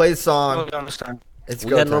 Play the song. I understand. It's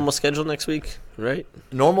We go got time. normal schedule next week, right?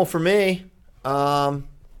 Normal for me. I'm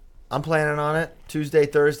planning on it. Tuesday,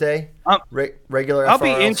 Thursday. Regular I'll be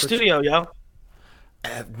FRL in switch. studio, yo.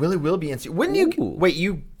 Willie will be in studio. When you Ooh. wait,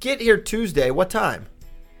 you get here Tuesday. What time?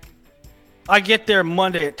 I get there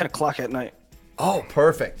Monday at 10 o'clock at night. Oh,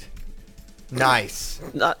 perfect. Nice.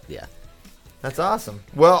 Yeah. That's awesome.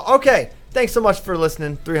 Well, okay. Thanks so much for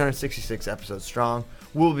listening. 366 episodes strong.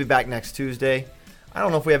 We'll be back next Tuesday. I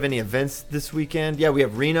don't know if we have any events this weekend. Yeah, we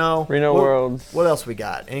have Reno. Reno Worlds. What else we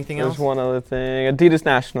got? Anything There's else? one other thing. Adidas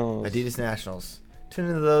Nationals. Adidas Nationals. Tune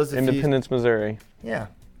into those. If Independence, Missouri. Yeah.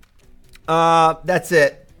 That's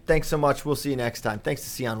it. Thanks so much. We'll see you next time. Thanks to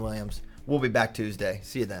Sion Williams. We'll be back Tuesday.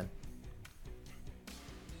 See you then.